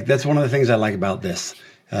 like that's one of the things I like about this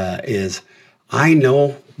is I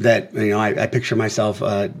know that, I picture myself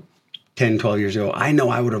 10, 12 years ago. I know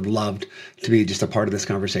I would have loved to be just a part of this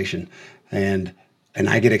conversation. And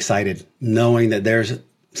I get excited knowing that there's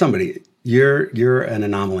somebody, you're an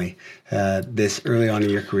anomaly this early on in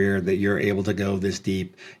your career, that you're able to go this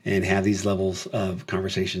deep and have these levels of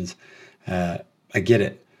conversations. I get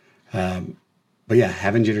it. But yeah,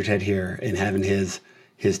 having JitterTed here and having his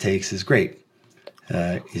takes is great.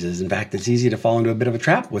 He says, in fact, it's easy to fall into a bit of a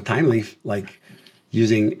trap with Timeleaf, like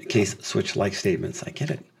using case switch-like statements. I get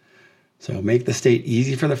it. So make the state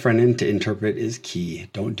easy for the front end to interpret is key.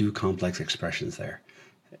 Don't do complex expressions there.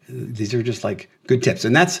 These are just like good tips.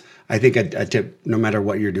 And that's, I think, a tip no matter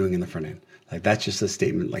what you're doing in the front end. Like that's just a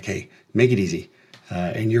statement like, hey, make it easy.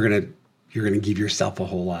 And you're gonna give yourself a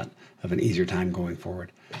whole lot of an easier time going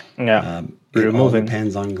forward. Yeah. It all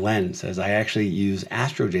depends on Glenn. Says, I actually use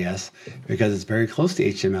Astro.js because it's very close to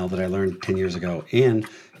HTML that I learned 10 years ago. And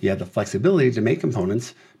you have the flexibility to make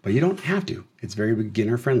components, but you don't have to. It's very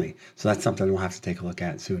beginner friendly. So that's something we'll have to take a look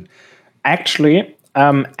at soon. Actually,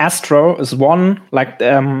 Astro is one, like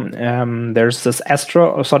there's this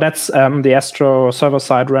Astro. So that's the Astro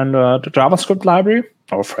server-side rendered JavaScript library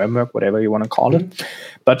or framework, whatever you want to call it.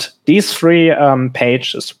 But these three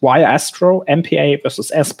pages, why Astro, MPA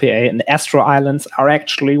versus SPA, and Astro Islands are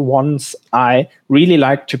actually ones I really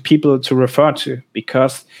like people to refer to,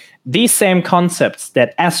 because these same concepts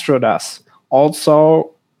that Astro does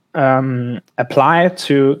also apply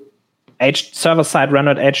to server-side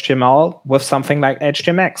rendered HTML with something like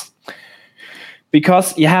HTMX.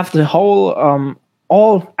 Because you have the whole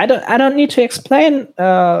I don't need to explain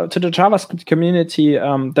to the JavaScript community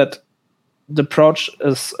that the approach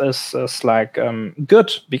is like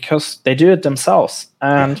good because they do it themselves.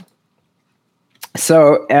 And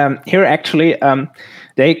so here actually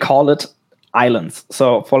they call it islands.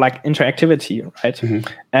 So for like interactivity, right?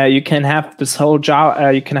 You can have this whole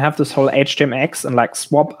you can have this whole HTMX and like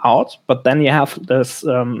swap out, but then you have this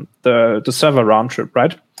the server round trip,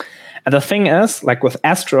 right? And the thing is, like with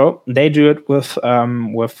Astro, they do it with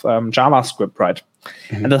JavaScript, right?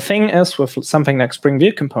 And the thing is, with something like Spring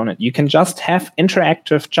View Component, you can just have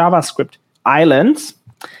interactive JavaScript islands.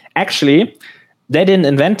 Actually, they didn't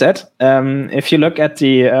invent it. If you look at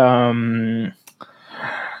the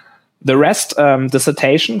REST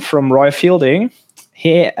dissertation from Roy Fielding,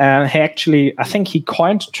 he actually, I think he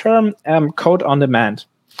coined the term code on demand.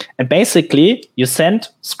 And basically, you send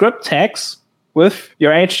script tags with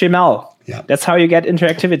your HTML. Yeah. That's how you get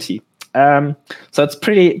interactivity. So it's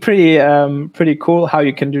pretty cool how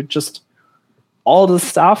you can do just all the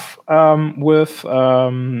stuff with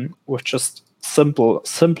just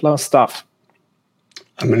simpler stuff.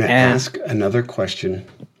 I'm going to ask another question.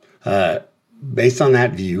 Based on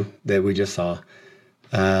that view that we just saw,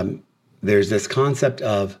 there's this concept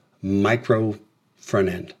of micro front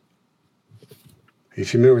end. Are you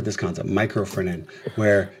familiar with this concept, micro front end,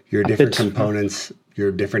 where your different components, your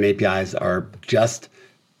different APIs are just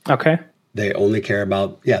okay? They only care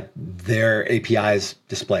about their API's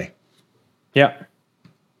display. Yeah.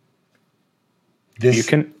 This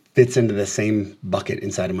fits into the same bucket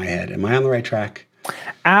inside of my head. Am I on the right track?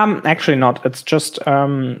 Actually not. It's just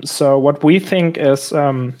so what we think is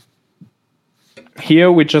here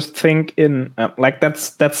we just think in like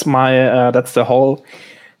that's the whole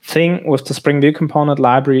thing with the Spring View component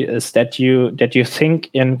library is that you think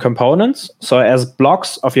in components, so as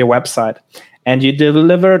blocks of your website, and you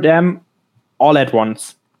deliver them all at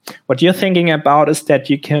once. What you're thinking about is that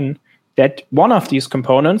that one of these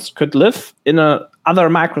components could live in a other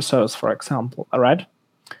microservice, for example. All right.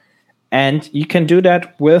 And you can do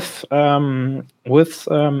that with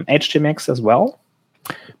HTMX as well.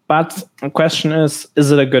 But the question is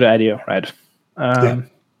it a good idea, right?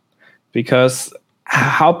 Because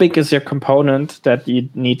how big is your component that you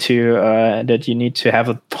need to have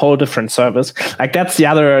a whole different service? Like that's the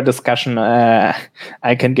other discussion I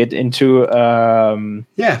can get into.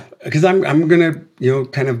 Because I'm gonna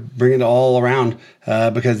kind of bring it all around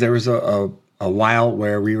because there was a while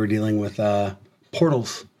where we were dealing with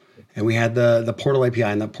portals. And we had the portal API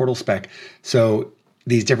and the portal spec. So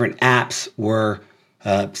these different apps were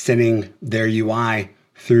sending their UI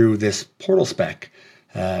through this portal spec,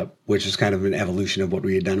 which is kind of an evolution of what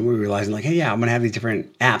we had done. We were realizing like, hey, I'm going to have these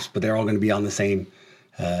different apps, but they're all going to be on the same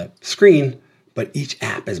screen. But each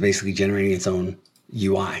app is basically generating its own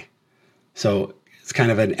UI. So it's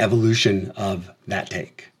kind of an evolution of that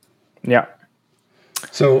take. Yeah.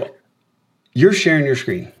 So you're sharing your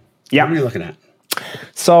screen. Yeah. What are you looking at?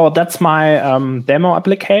 So that's my demo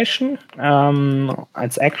application.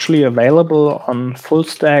 It's actually available on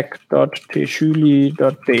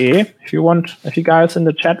fullstack.tschuhly.de. If you guys in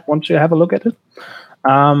the chat want to have a look at it,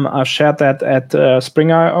 I've shared that at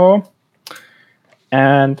Spring.io.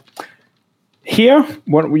 And here,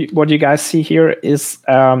 what you guys see here is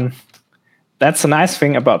that's a nice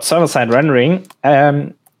thing about server-side rendering.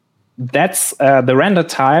 That's the render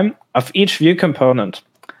time of each view component.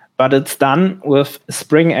 But it's done with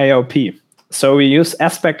Spring AOP. So we use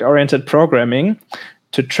aspect-oriented programming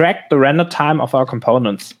to track the render time of our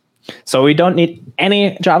components. So we don't need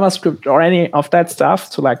any JavaScript or any of that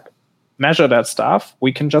stuff to like measure that stuff.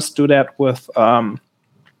 We can just do that with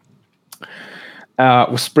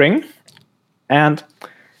Spring. And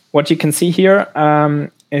what you can see here,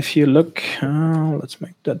 if you look, let's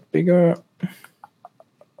make that bigger.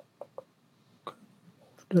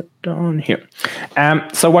 Down here.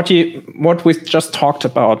 So what we just talked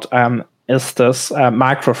about is this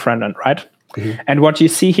micro front end, right? Mm-hmm. And what you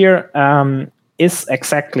see here is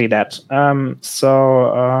exactly that. I'm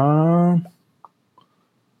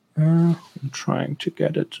trying to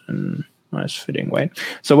get it in a nice fitting way.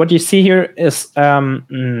 So what you see here is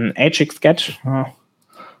HX sketch.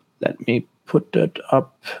 Let me put that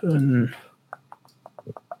up in,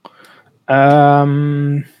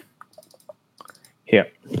 here.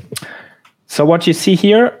 So what you see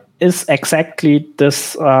here is exactly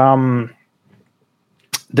this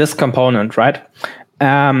this component, right?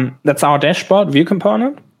 That's our dashboard view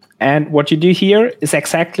component. And what you do here is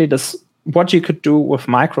exactly this, what you could do with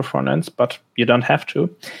micro front ends, but you don't have to.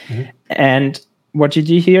 Mm-hmm. And what you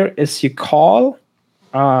do here is you call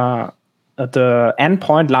the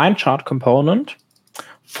endpoint line chart component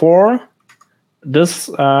for this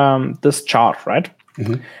this chart, right?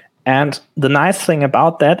 Mm-hmm. And the nice thing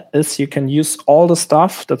about that is you can use all the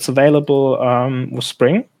stuff that's available with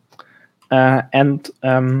Spring. And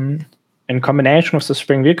in combination with the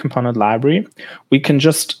Spring View Component library, we can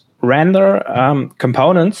just render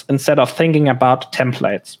components instead of thinking about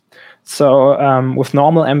templates. So with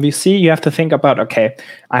normal MVC, you have to think about, okay,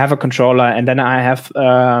 I have a controller, and then I have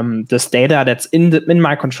this data that's in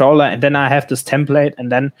my controller, and then I have this template.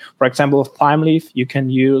 And then, for example, with Thymeleaf, you can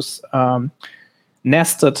use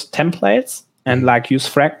nested templates and use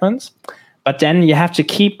fragments. But then you have to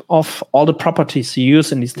keep off all the properties you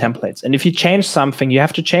use in these templates. And if you change something, you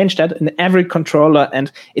have to change that in every controller,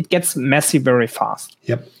 and it gets messy very fast.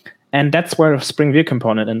 Yep. And that's where Spring View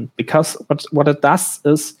Component, and because what it does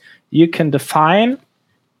is you can define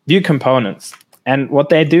view components. And what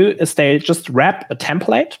they do is they just wrap a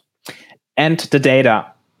template and the data.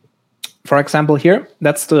 For example, here,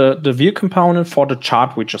 that's the view component for the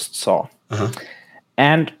chart we just saw.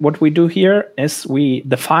 And what we do here is we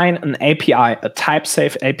define an API, a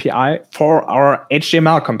type-safe API for our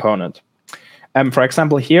HTML component. For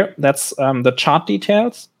example, here, that's the chart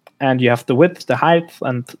details. And you have the width, the height,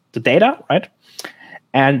 and the data, right?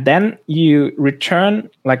 And then you return,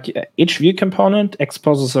 each view component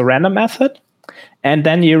exposes a render method, and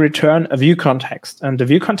then you return a view context. And the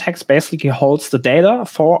view context basically holds the data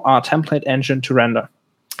for our template engine to render.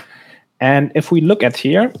 And if we look at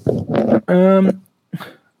here, I'm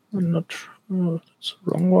not sure, that's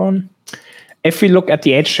the wrong one. If we look at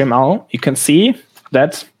the HTML, you can see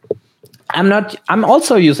that I'm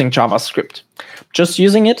also using JavaScript, just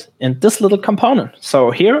using it in this little component. So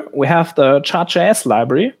here we have the chart.js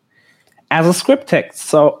library as a script text.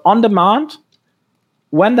 So on demand,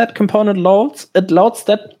 when that component loads, it loads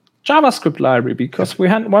that JavaScript library because we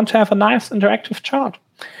want to have a nice interactive chart.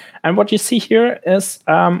 And what you see here is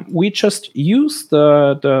we just use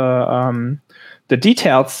the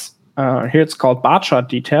details. Here it's called bar chart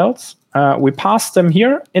details. We pass them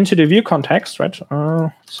here into the view context, right?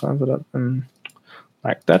 So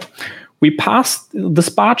like that. We pass this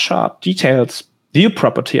bar chart details view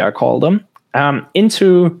property, I call them,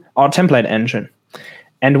 into our template engine,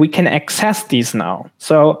 and we can access these now.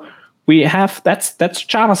 So we have that's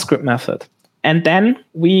JavaScript method, and then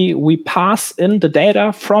we pass in the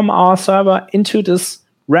data from our server into this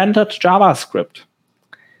rendered JavaScript,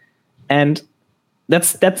 and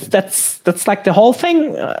that's like the whole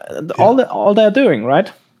thing, all they're doing,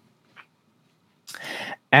 right?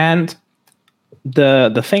 And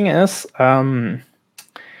the thing is,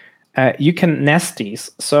 you can nest these.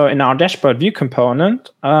 So in our dashboard view component,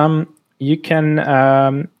 you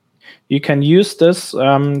can use this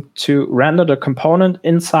to render the component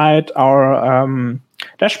inside our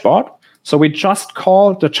dashboard. So we just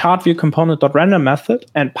call the chart view component.render method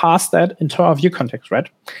and pass that into our view context, right?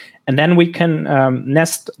 And then we can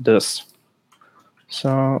nest this.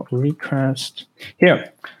 So request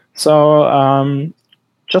here. So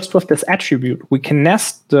just with this attribute, we can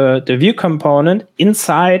nest the view component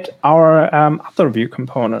inside our other view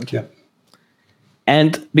component. Yeah.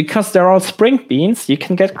 And because they're all Spring Beans, you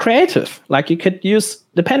can get creative. Like you could use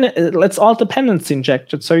it's all dependency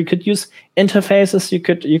injected. So you could use interfaces.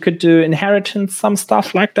 You could do inheritance, some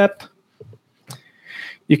stuff like that.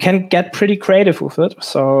 You can get pretty creative with it.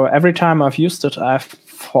 So every time I've used it, I've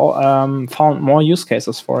found more use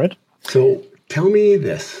cases for it. So tell me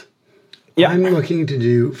this. Yeah. I'm looking to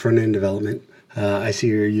do front-end development. I see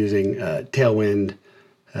you're using Tailwind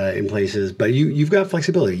in places, but you've got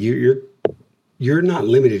flexibility. You're not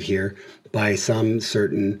limited here by some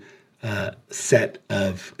certain set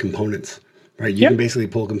of components, right? You can basically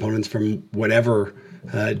pull components from whatever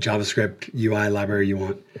JavaScript UI library you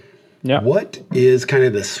want. Yeah. What is kind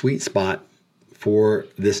of the sweet spot for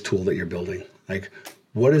this tool that you're building? Like,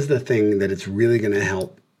 what is the thing that it's really going to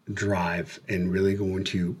help drive and really going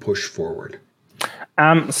to push forward?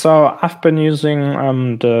 So I've been using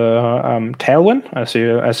the Tailwind,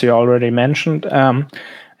 as you already mentioned, and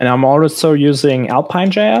I'm also using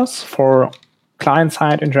Alpine.js for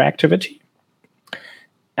client-side interactivity,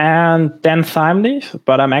 and then Thymeleaf.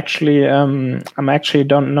 But I'm actually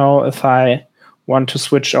don't know if I want to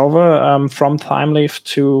switch over from Thymeleaf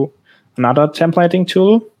to another templating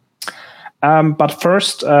tool. But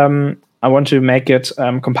first, I want to make it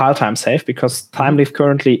compile time safe, because Thymeleaf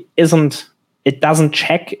currently doesn't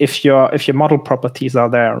check if your model properties are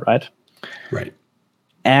there, right? Right.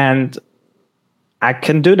 And I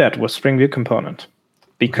can do that with Spring View Component,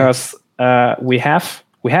 because we have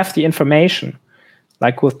the information.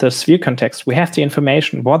 Like with this view context, we have the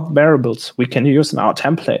information what variables we can use in our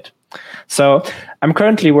template. So I'm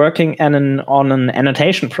currently working on an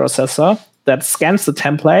annotation processor that scans the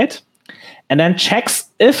template and then checks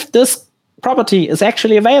if this property is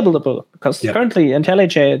actually available, because currently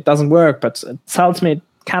IntelliJ it doesn't work, but it tells me it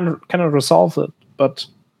cannot resolve it. But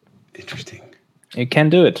interesting. You can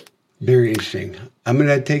do it. Very interesting. I'm going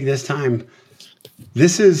to take this time.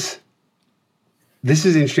 This is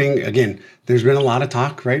interesting. Again, there's been a lot of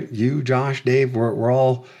talk, right? You, Josh, Dave, we're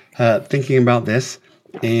all thinking about this,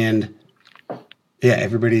 and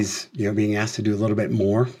everybody's being asked to do a little bit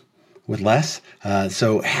more with less.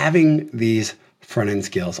 So having these front end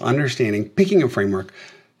skills, understanding, picking a framework.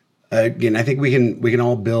 Again, I think we can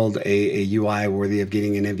all build a UI worthy of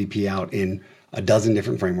getting an MVP out in a dozen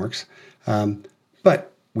different frameworks,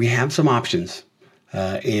 but we have some options.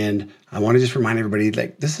 And I want to just remind everybody,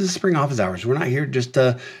 like, this is Spring Office Hours. We're not here just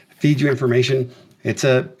to feed you information. It's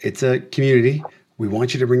a community. We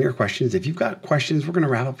want you to bring your questions. If you've got questions, we're going to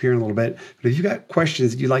wrap up here in a little bit. But if you've got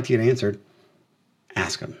questions that you'd like to get answered,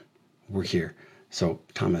 ask them. We're here. So,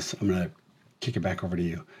 Thomas, I'm going to kick it back over to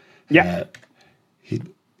you. Yeah.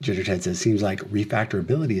 Ginger Ted says, seems like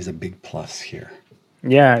refactorability is a big plus here.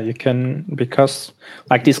 Yeah, you can, because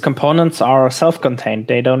like these components are self-contained.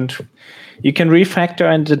 You can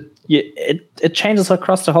refactor and it changes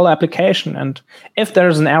across the whole application. And if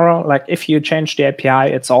there's an error, like if you change the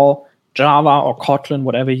API, it's all Java or Kotlin,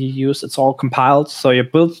 whatever you use, it's all compiled. So your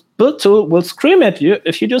build tool will scream at you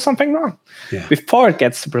if you do something wrong before it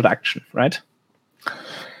gets to production, right?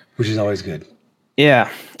 Which is always good. Yeah.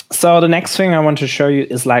 So the next thing I want to show you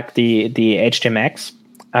is like the HTMX.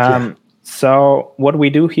 So what we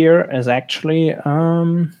do here is actually,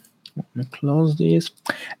 let me close these.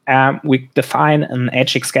 We define an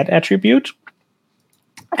hxget attribute,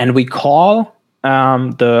 and we call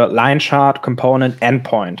the line chart component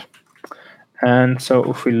endpoint. And so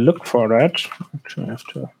if we look for that, actually I have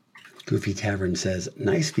to. Goofy Tavern says,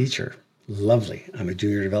 nice feature. Lovely. I'm a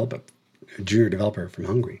junior developer from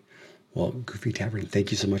Hungary. Well, Goofy Tavern,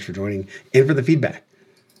 thank you so much for joining and for the feedback.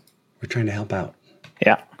 We're trying to help out.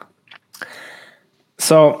 Yeah.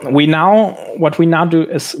 So what we now do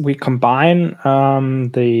is we combine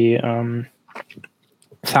the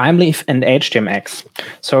TimeLeaf and HTMX.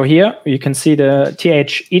 So here you can see the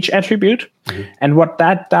each attribute, and what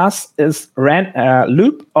that does is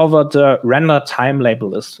loop over the render time label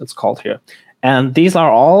list. It's called here, and these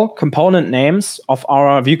are all component names of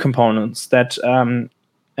our view components that our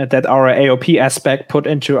AOP aspect put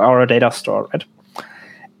into our data store, right?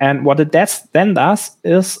 And what it then does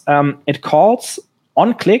is it calls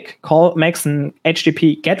on click, makes an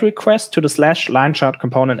HTTP GET request to the /line chart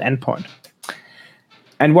component endpoint.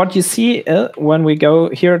 And what you see when we go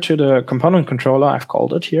here to the component controller, I've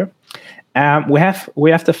called it here, we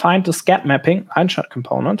have defined this get mapping line chart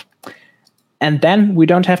component. And then we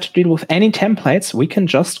don't have to deal with any templates. We can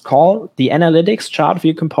just call the analytics chart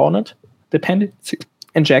view component dependency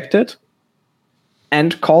injected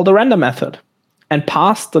and call the render method and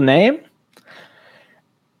pass the name.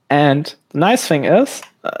 And the nice thing is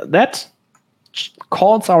that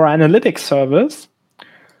calls our analytics service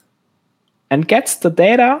and gets the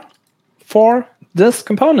data for this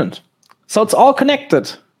component. So it's all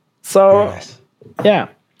connected. So yeah,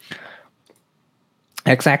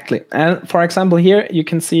 exactly. And for example, here you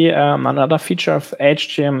can see another feature of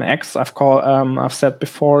HTMX I've said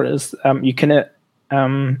before is you can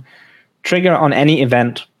trigger on any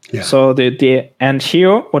event. Yeah. So and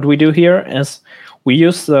here what we do here is we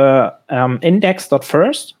use the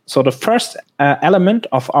index.first. So the first element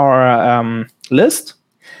of our list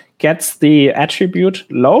gets the attribute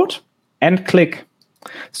load and click.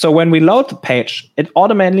 So when we load the page, it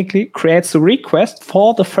automatically creates a request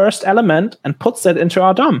for the first element and puts it into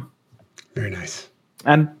our DOM. Very nice.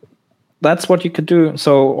 And that's what you could do.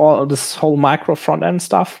 So all this whole micro front end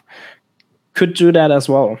stuff could do that as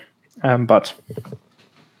well. But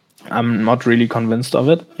I'm not really convinced of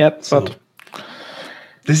it yet. So, but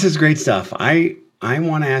this is great stuff. I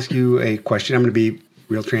want to ask you a question. I'm going to be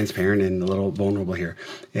real transparent and a little vulnerable here.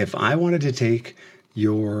 If I wanted to take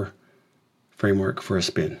your framework for a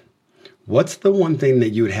spin, what's the one thing that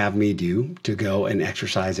you would have me do to go and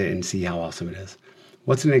exercise it and see how awesome it is?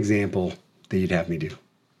 What's an example that you'd have me do?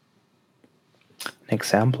 An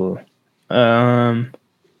example? An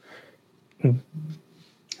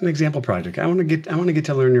example project. I want to get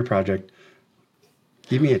to learn your project.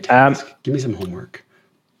 Give me a task. Give me some homework.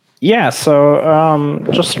 Yeah, so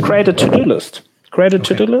just create a to-do list.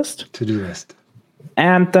 To-do list.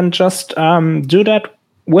 And then just do that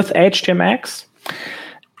with HTMX.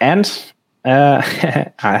 And I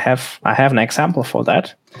have an example for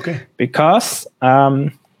that. Okay. Because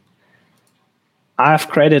I've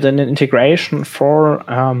created an integration for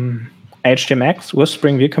HTMX with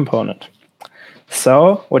Spring View component.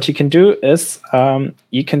 So what you can do is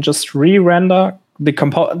you can just re-render the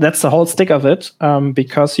component. That's the whole stick of it,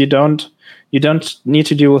 because you don't need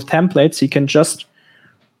to deal with templates. You can just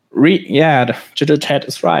the Jitter Chat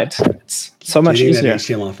is right. It's so much easier. Getting that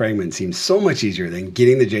HTML fragment seems so much easier than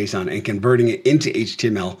getting the JSON and converting it into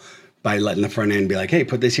HTML by letting the front end be like, hey,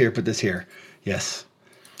 put this here, put this here. Yes.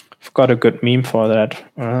 I've got a good meme for that.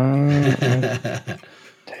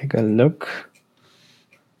 Take a look.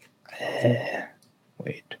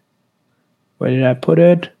 Wait. Where did I put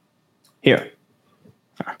it? Here.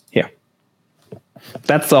 Here.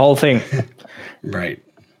 That's the whole thing. Right.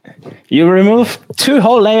 You remove 2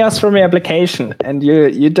 whole layers from your application, and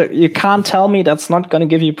you can't tell me that's not going to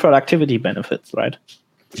give you productivity benefits, right?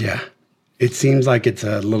 Yeah, it seems like it's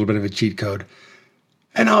a little bit of a cheat code,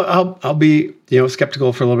 and I'll be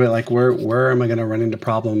skeptical for a little bit. Like where am I going to run into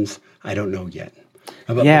problems? I don't know yet.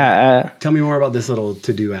 Tell me more about this little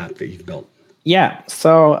to-do app that you've built. Yeah.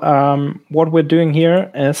 So what we're doing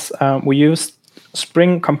here is we use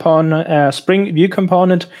Spring View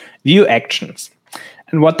component view actions.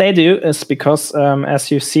 And what they do is, because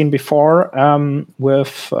as you've seen before,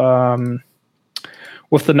 with the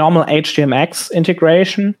normal HTMX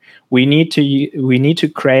integration, we need to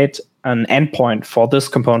create an endpoint for this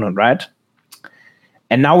component, right?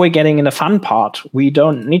 And now we're getting in the fun part. We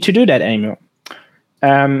don't need to do that anymore.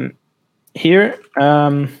 Here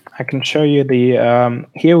I can show you the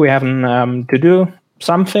here we have an to do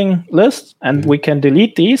something list, and we can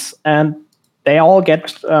delete these, and they all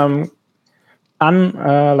get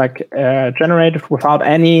generated without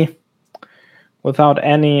any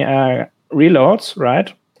reloads,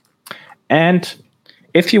 right? And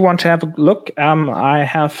if you want to have a look, I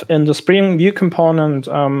have in the Spring View component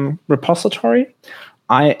repository,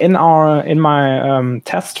 in my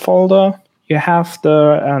test folder, you have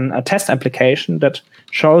a test application that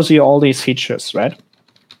shows you all these features, right?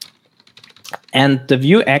 And the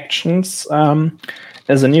view actions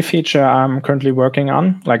is a new feature I'm currently working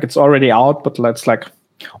on. Like, it's already out, but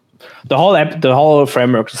the whole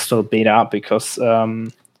framework is still beta, because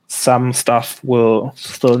some stuff will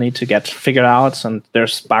still need to get figured out, and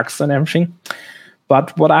there's bugs and everything.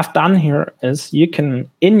 But what I've done here is, you can,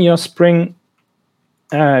 in your Spring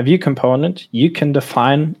View component, you can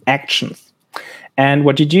define actions. And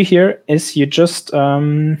what you do here is you just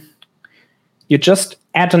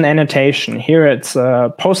add an annotation. Here it's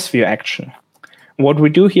a post view action. What we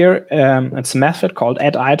do here, it's a method called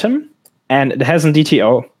addItem, and it has a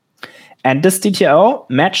DTO. And this DTO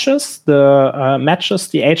matches the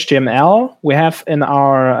HTML we have in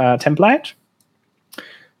our template.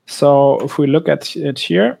 So if we look at it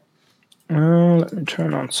here, let me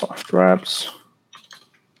turn on soft wraps.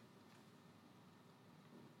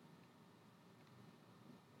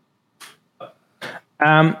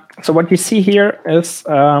 So what you see here is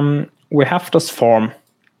we have this form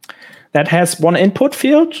that has one input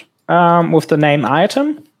field with the name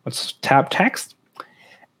item. It's tab text.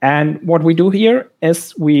 And what we do here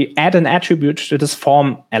is we add an attribute to this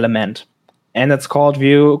form element, and it's called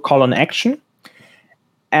view::action,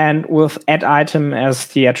 and with addItem as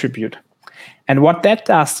the attribute. And what that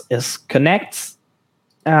does is connects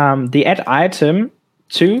the addItem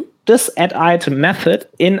to this addItem method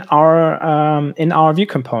in our view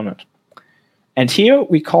component. And here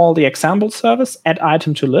we call the example service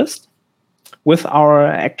addItem to list with our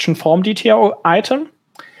action form DTO item,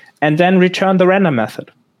 and then return the render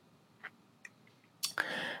method.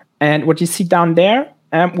 And what you see down there,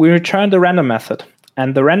 we return the render method.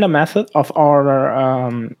 And the render method of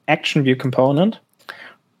our action view component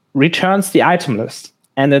returns the item list.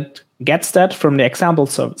 And it gets that from the example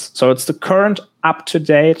service. So it's the current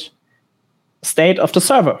up-to-date state of the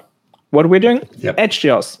server. What are we doing? Yep.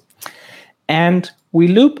 HTOs. And we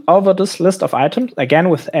loop over this list of items, again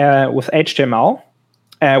with HTML,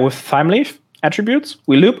 with FileMail attributes.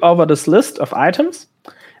 We loop over this list of items.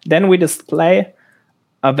 Then we display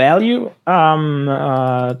a value,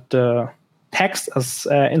 the text as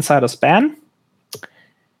inside a span.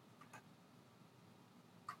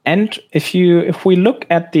 And if we look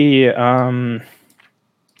at the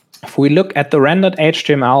rendered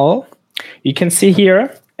HTML, you can see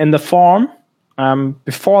here in the form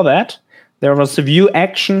before that there was a view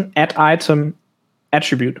action addItem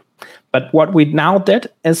attribute. But what we now did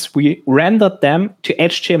is we rendered them to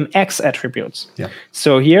HTMX attributes. Yeah.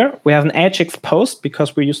 So here we have an HX post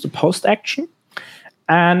because we used the post action.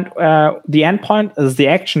 And the endpoint is the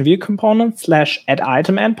action view component /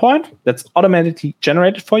 addItem endpoint that's automatically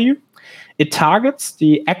generated for you. It targets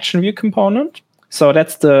the action view component. So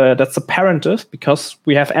that's the parent div, because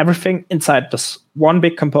we have everything inside this one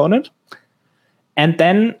big component. and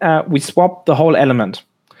then we swap the whole element.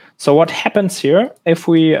 So what happens here, if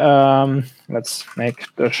we, let's make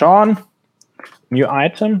DaShaun, new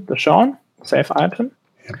item, DaShaun, save item.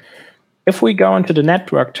 Yep. If we go into the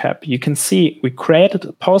network tab, you can see we created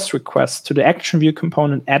a post request to the action view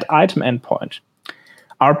component at item endpoint.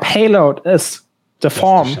 Our payload is the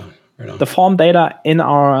form, the form data in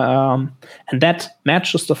our, and that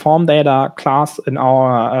matches the form data class in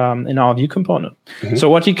our view component. Mm-hmm. So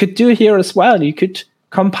what you could do here as well, you could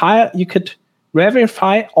compile, you could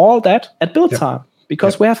verify all that at build time,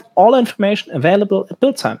 because we have all information available at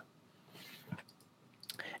build time.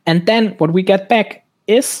 And then what we get back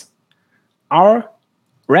is our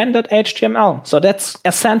rendered HTML. So that's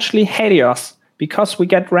essentially Helios, because we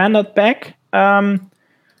get rendered back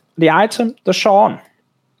the item, DaShaun.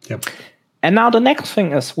 Yep. And now the next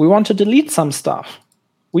thing is we want to delete some stuff.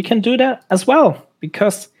 We can do that as well,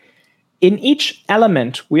 because in each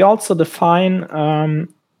element we also define,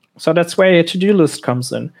 so that's where your to-do list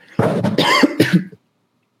comes in.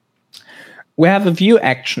 We have a view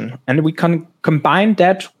action, and we can combine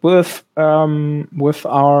that with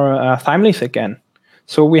our thime leaf again.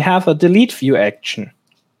 So we have a delete view action.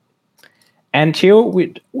 And here,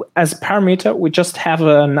 as a parameter, we just have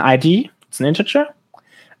an ID. It's an integer.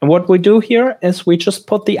 And what we do here is we just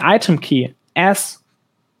put the item key as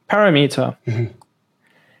parameter. Mm-hmm.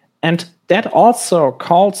 And that also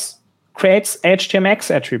creates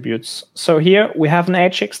HTMX attributes. So here we have an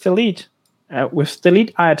hx delete with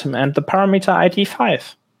delete item and the parameter ID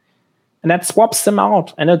 5. And that swaps them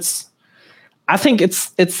out. And I think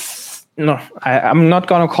it's no, I'm not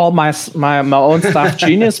gonna call my own stuff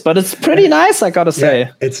genius, but it's pretty nice, I gotta say.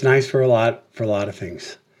 Yeah, it's nice for a lot of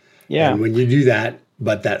things. Yeah. And when you do that,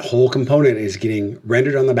 but that whole component is getting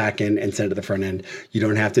rendered on the back end and sent to the front end, you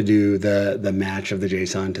don't have to do the match of the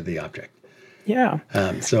JSON to the object. Yeah.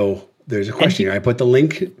 So there's a question here. I put the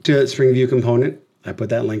link to Spring View component. I put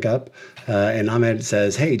that link up, and Ahmed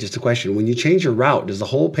says, "Hey, just a question. When you change your route, does the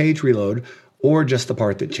whole page reload, or just the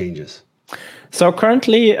part that changes?" So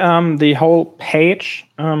currently, the whole page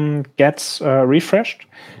gets refreshed,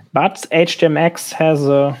 but HTMX has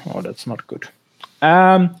a... Oh, that's not good.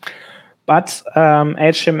 But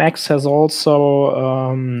HTMX has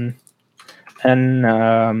also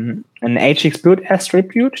an hexecute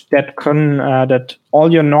attribute that can that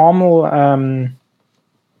all your normal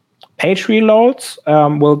page reloads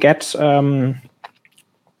will get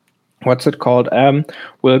what's it called?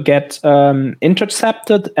 Will get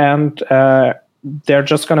intercepted, and they're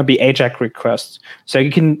just going to be AJAX requests. So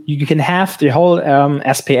you can have the whole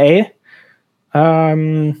SPA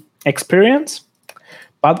experience.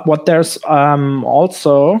 But what there's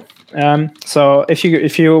also, so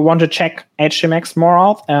if you want to check HTMX more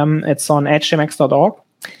out, it's on htmx.org.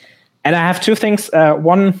 And I have two things.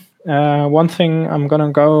 One thing I'm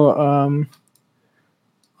gonna go.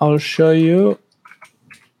 I'll show you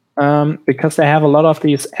because they have a lot of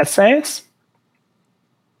these essays.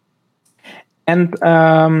 And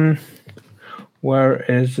where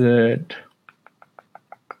is it?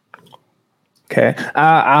 Okay,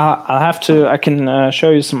 I'll have to. I can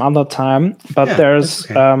show you some other time. But there's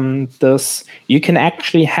this. You can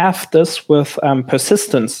actually have this with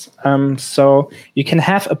persistence. So you can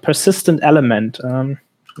have a persistent element.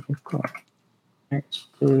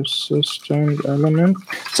 Persistent element.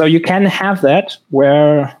 So you can have that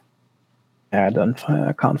where. I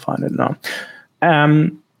can't find it now.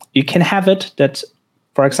 You can have it that,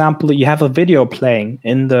 for example, you have a video playing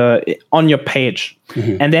on your page,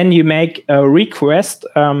 and then you make a request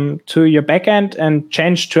to your backend and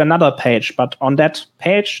change to another page. But on that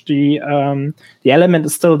page, the element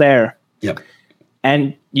is still there. Yep.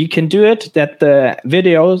 And you can do it that the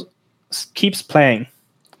video keeps playing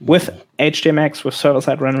with HTMX, with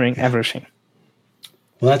server-side rendering, everything.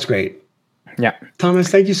 Well, that's great. Yeah. Thomas,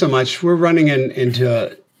 thank you so much. We're running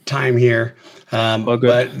into time here.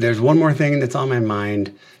 But there's one more thing that's on my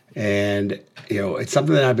mind, and it's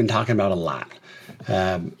something that I've been talking about a lot.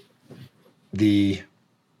 The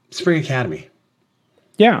Spring Academy.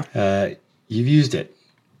 Yeah. You've used it.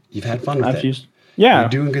 You've had fun with it. Yeah. You're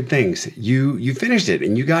doing good things. You finished it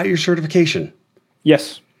and you got your certification.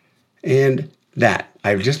 Yes. And that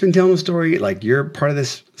I've just been telling the story. Like, you're part of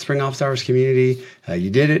this Spring Office Hours community. You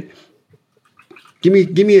did it. Give me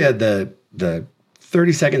the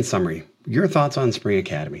 30-second summary. Your thoughts on Spring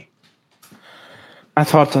Academy? My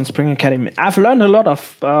thoughts on Spring Academy. I've learned a lot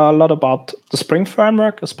about the Spring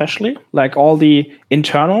framework, especially like all the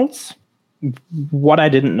internals. What I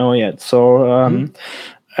didn't know yet. So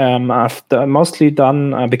I've mostly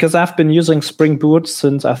done because I've been using Spring Boot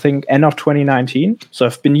since I think end of 2019. So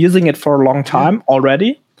I've been using it for a long time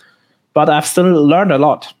already. but I've still learned a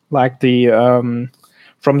lot. Like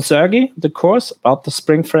from Sergey, the course about the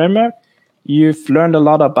Spring Framework, you've learned a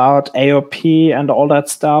lot about AOP and all that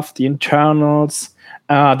stuff, the internals,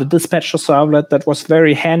 the dispatcher servlet that was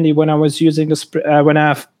very handy when I was using when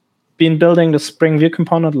I've been building the Spring View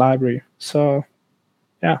Component library. So,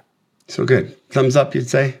 yeah. So good. Thumbs up, you'd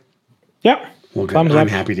say? Yeah. Well, good. I'm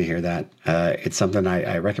happy to hear that. It's something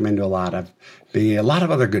I recommend to a lot. I've been a lot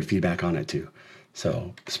of other good feedback on it too.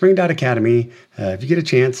 So Spring.Academy, if you get a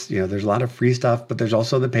chance, there's a lot of free stuff, but there's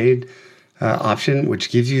also the paid option, which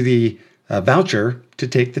gives you the voucher to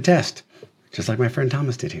take the test, just like my friend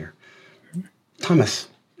Thomas did here. Thomas,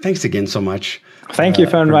 thanks again so much. Thank you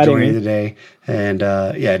for inviting me today. And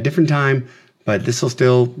different time, but this will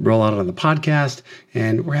still roll out on the podcast,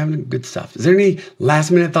 and we're having good stuff. Is there any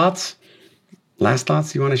last thoughts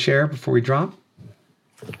you want to share before we drop?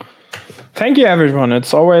 Thank you, everyone.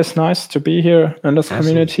 It's always nice to be here in this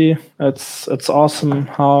community. It's awesome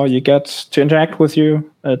how you get to interact with you.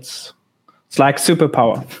 It's like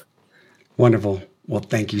superpower. Wonderful. Well,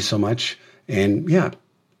 thank you so much. And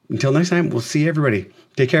until next time, we'll see everybody.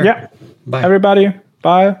 Take care. Yeah. Bye. Everybody.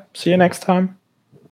 Bye. See you next time.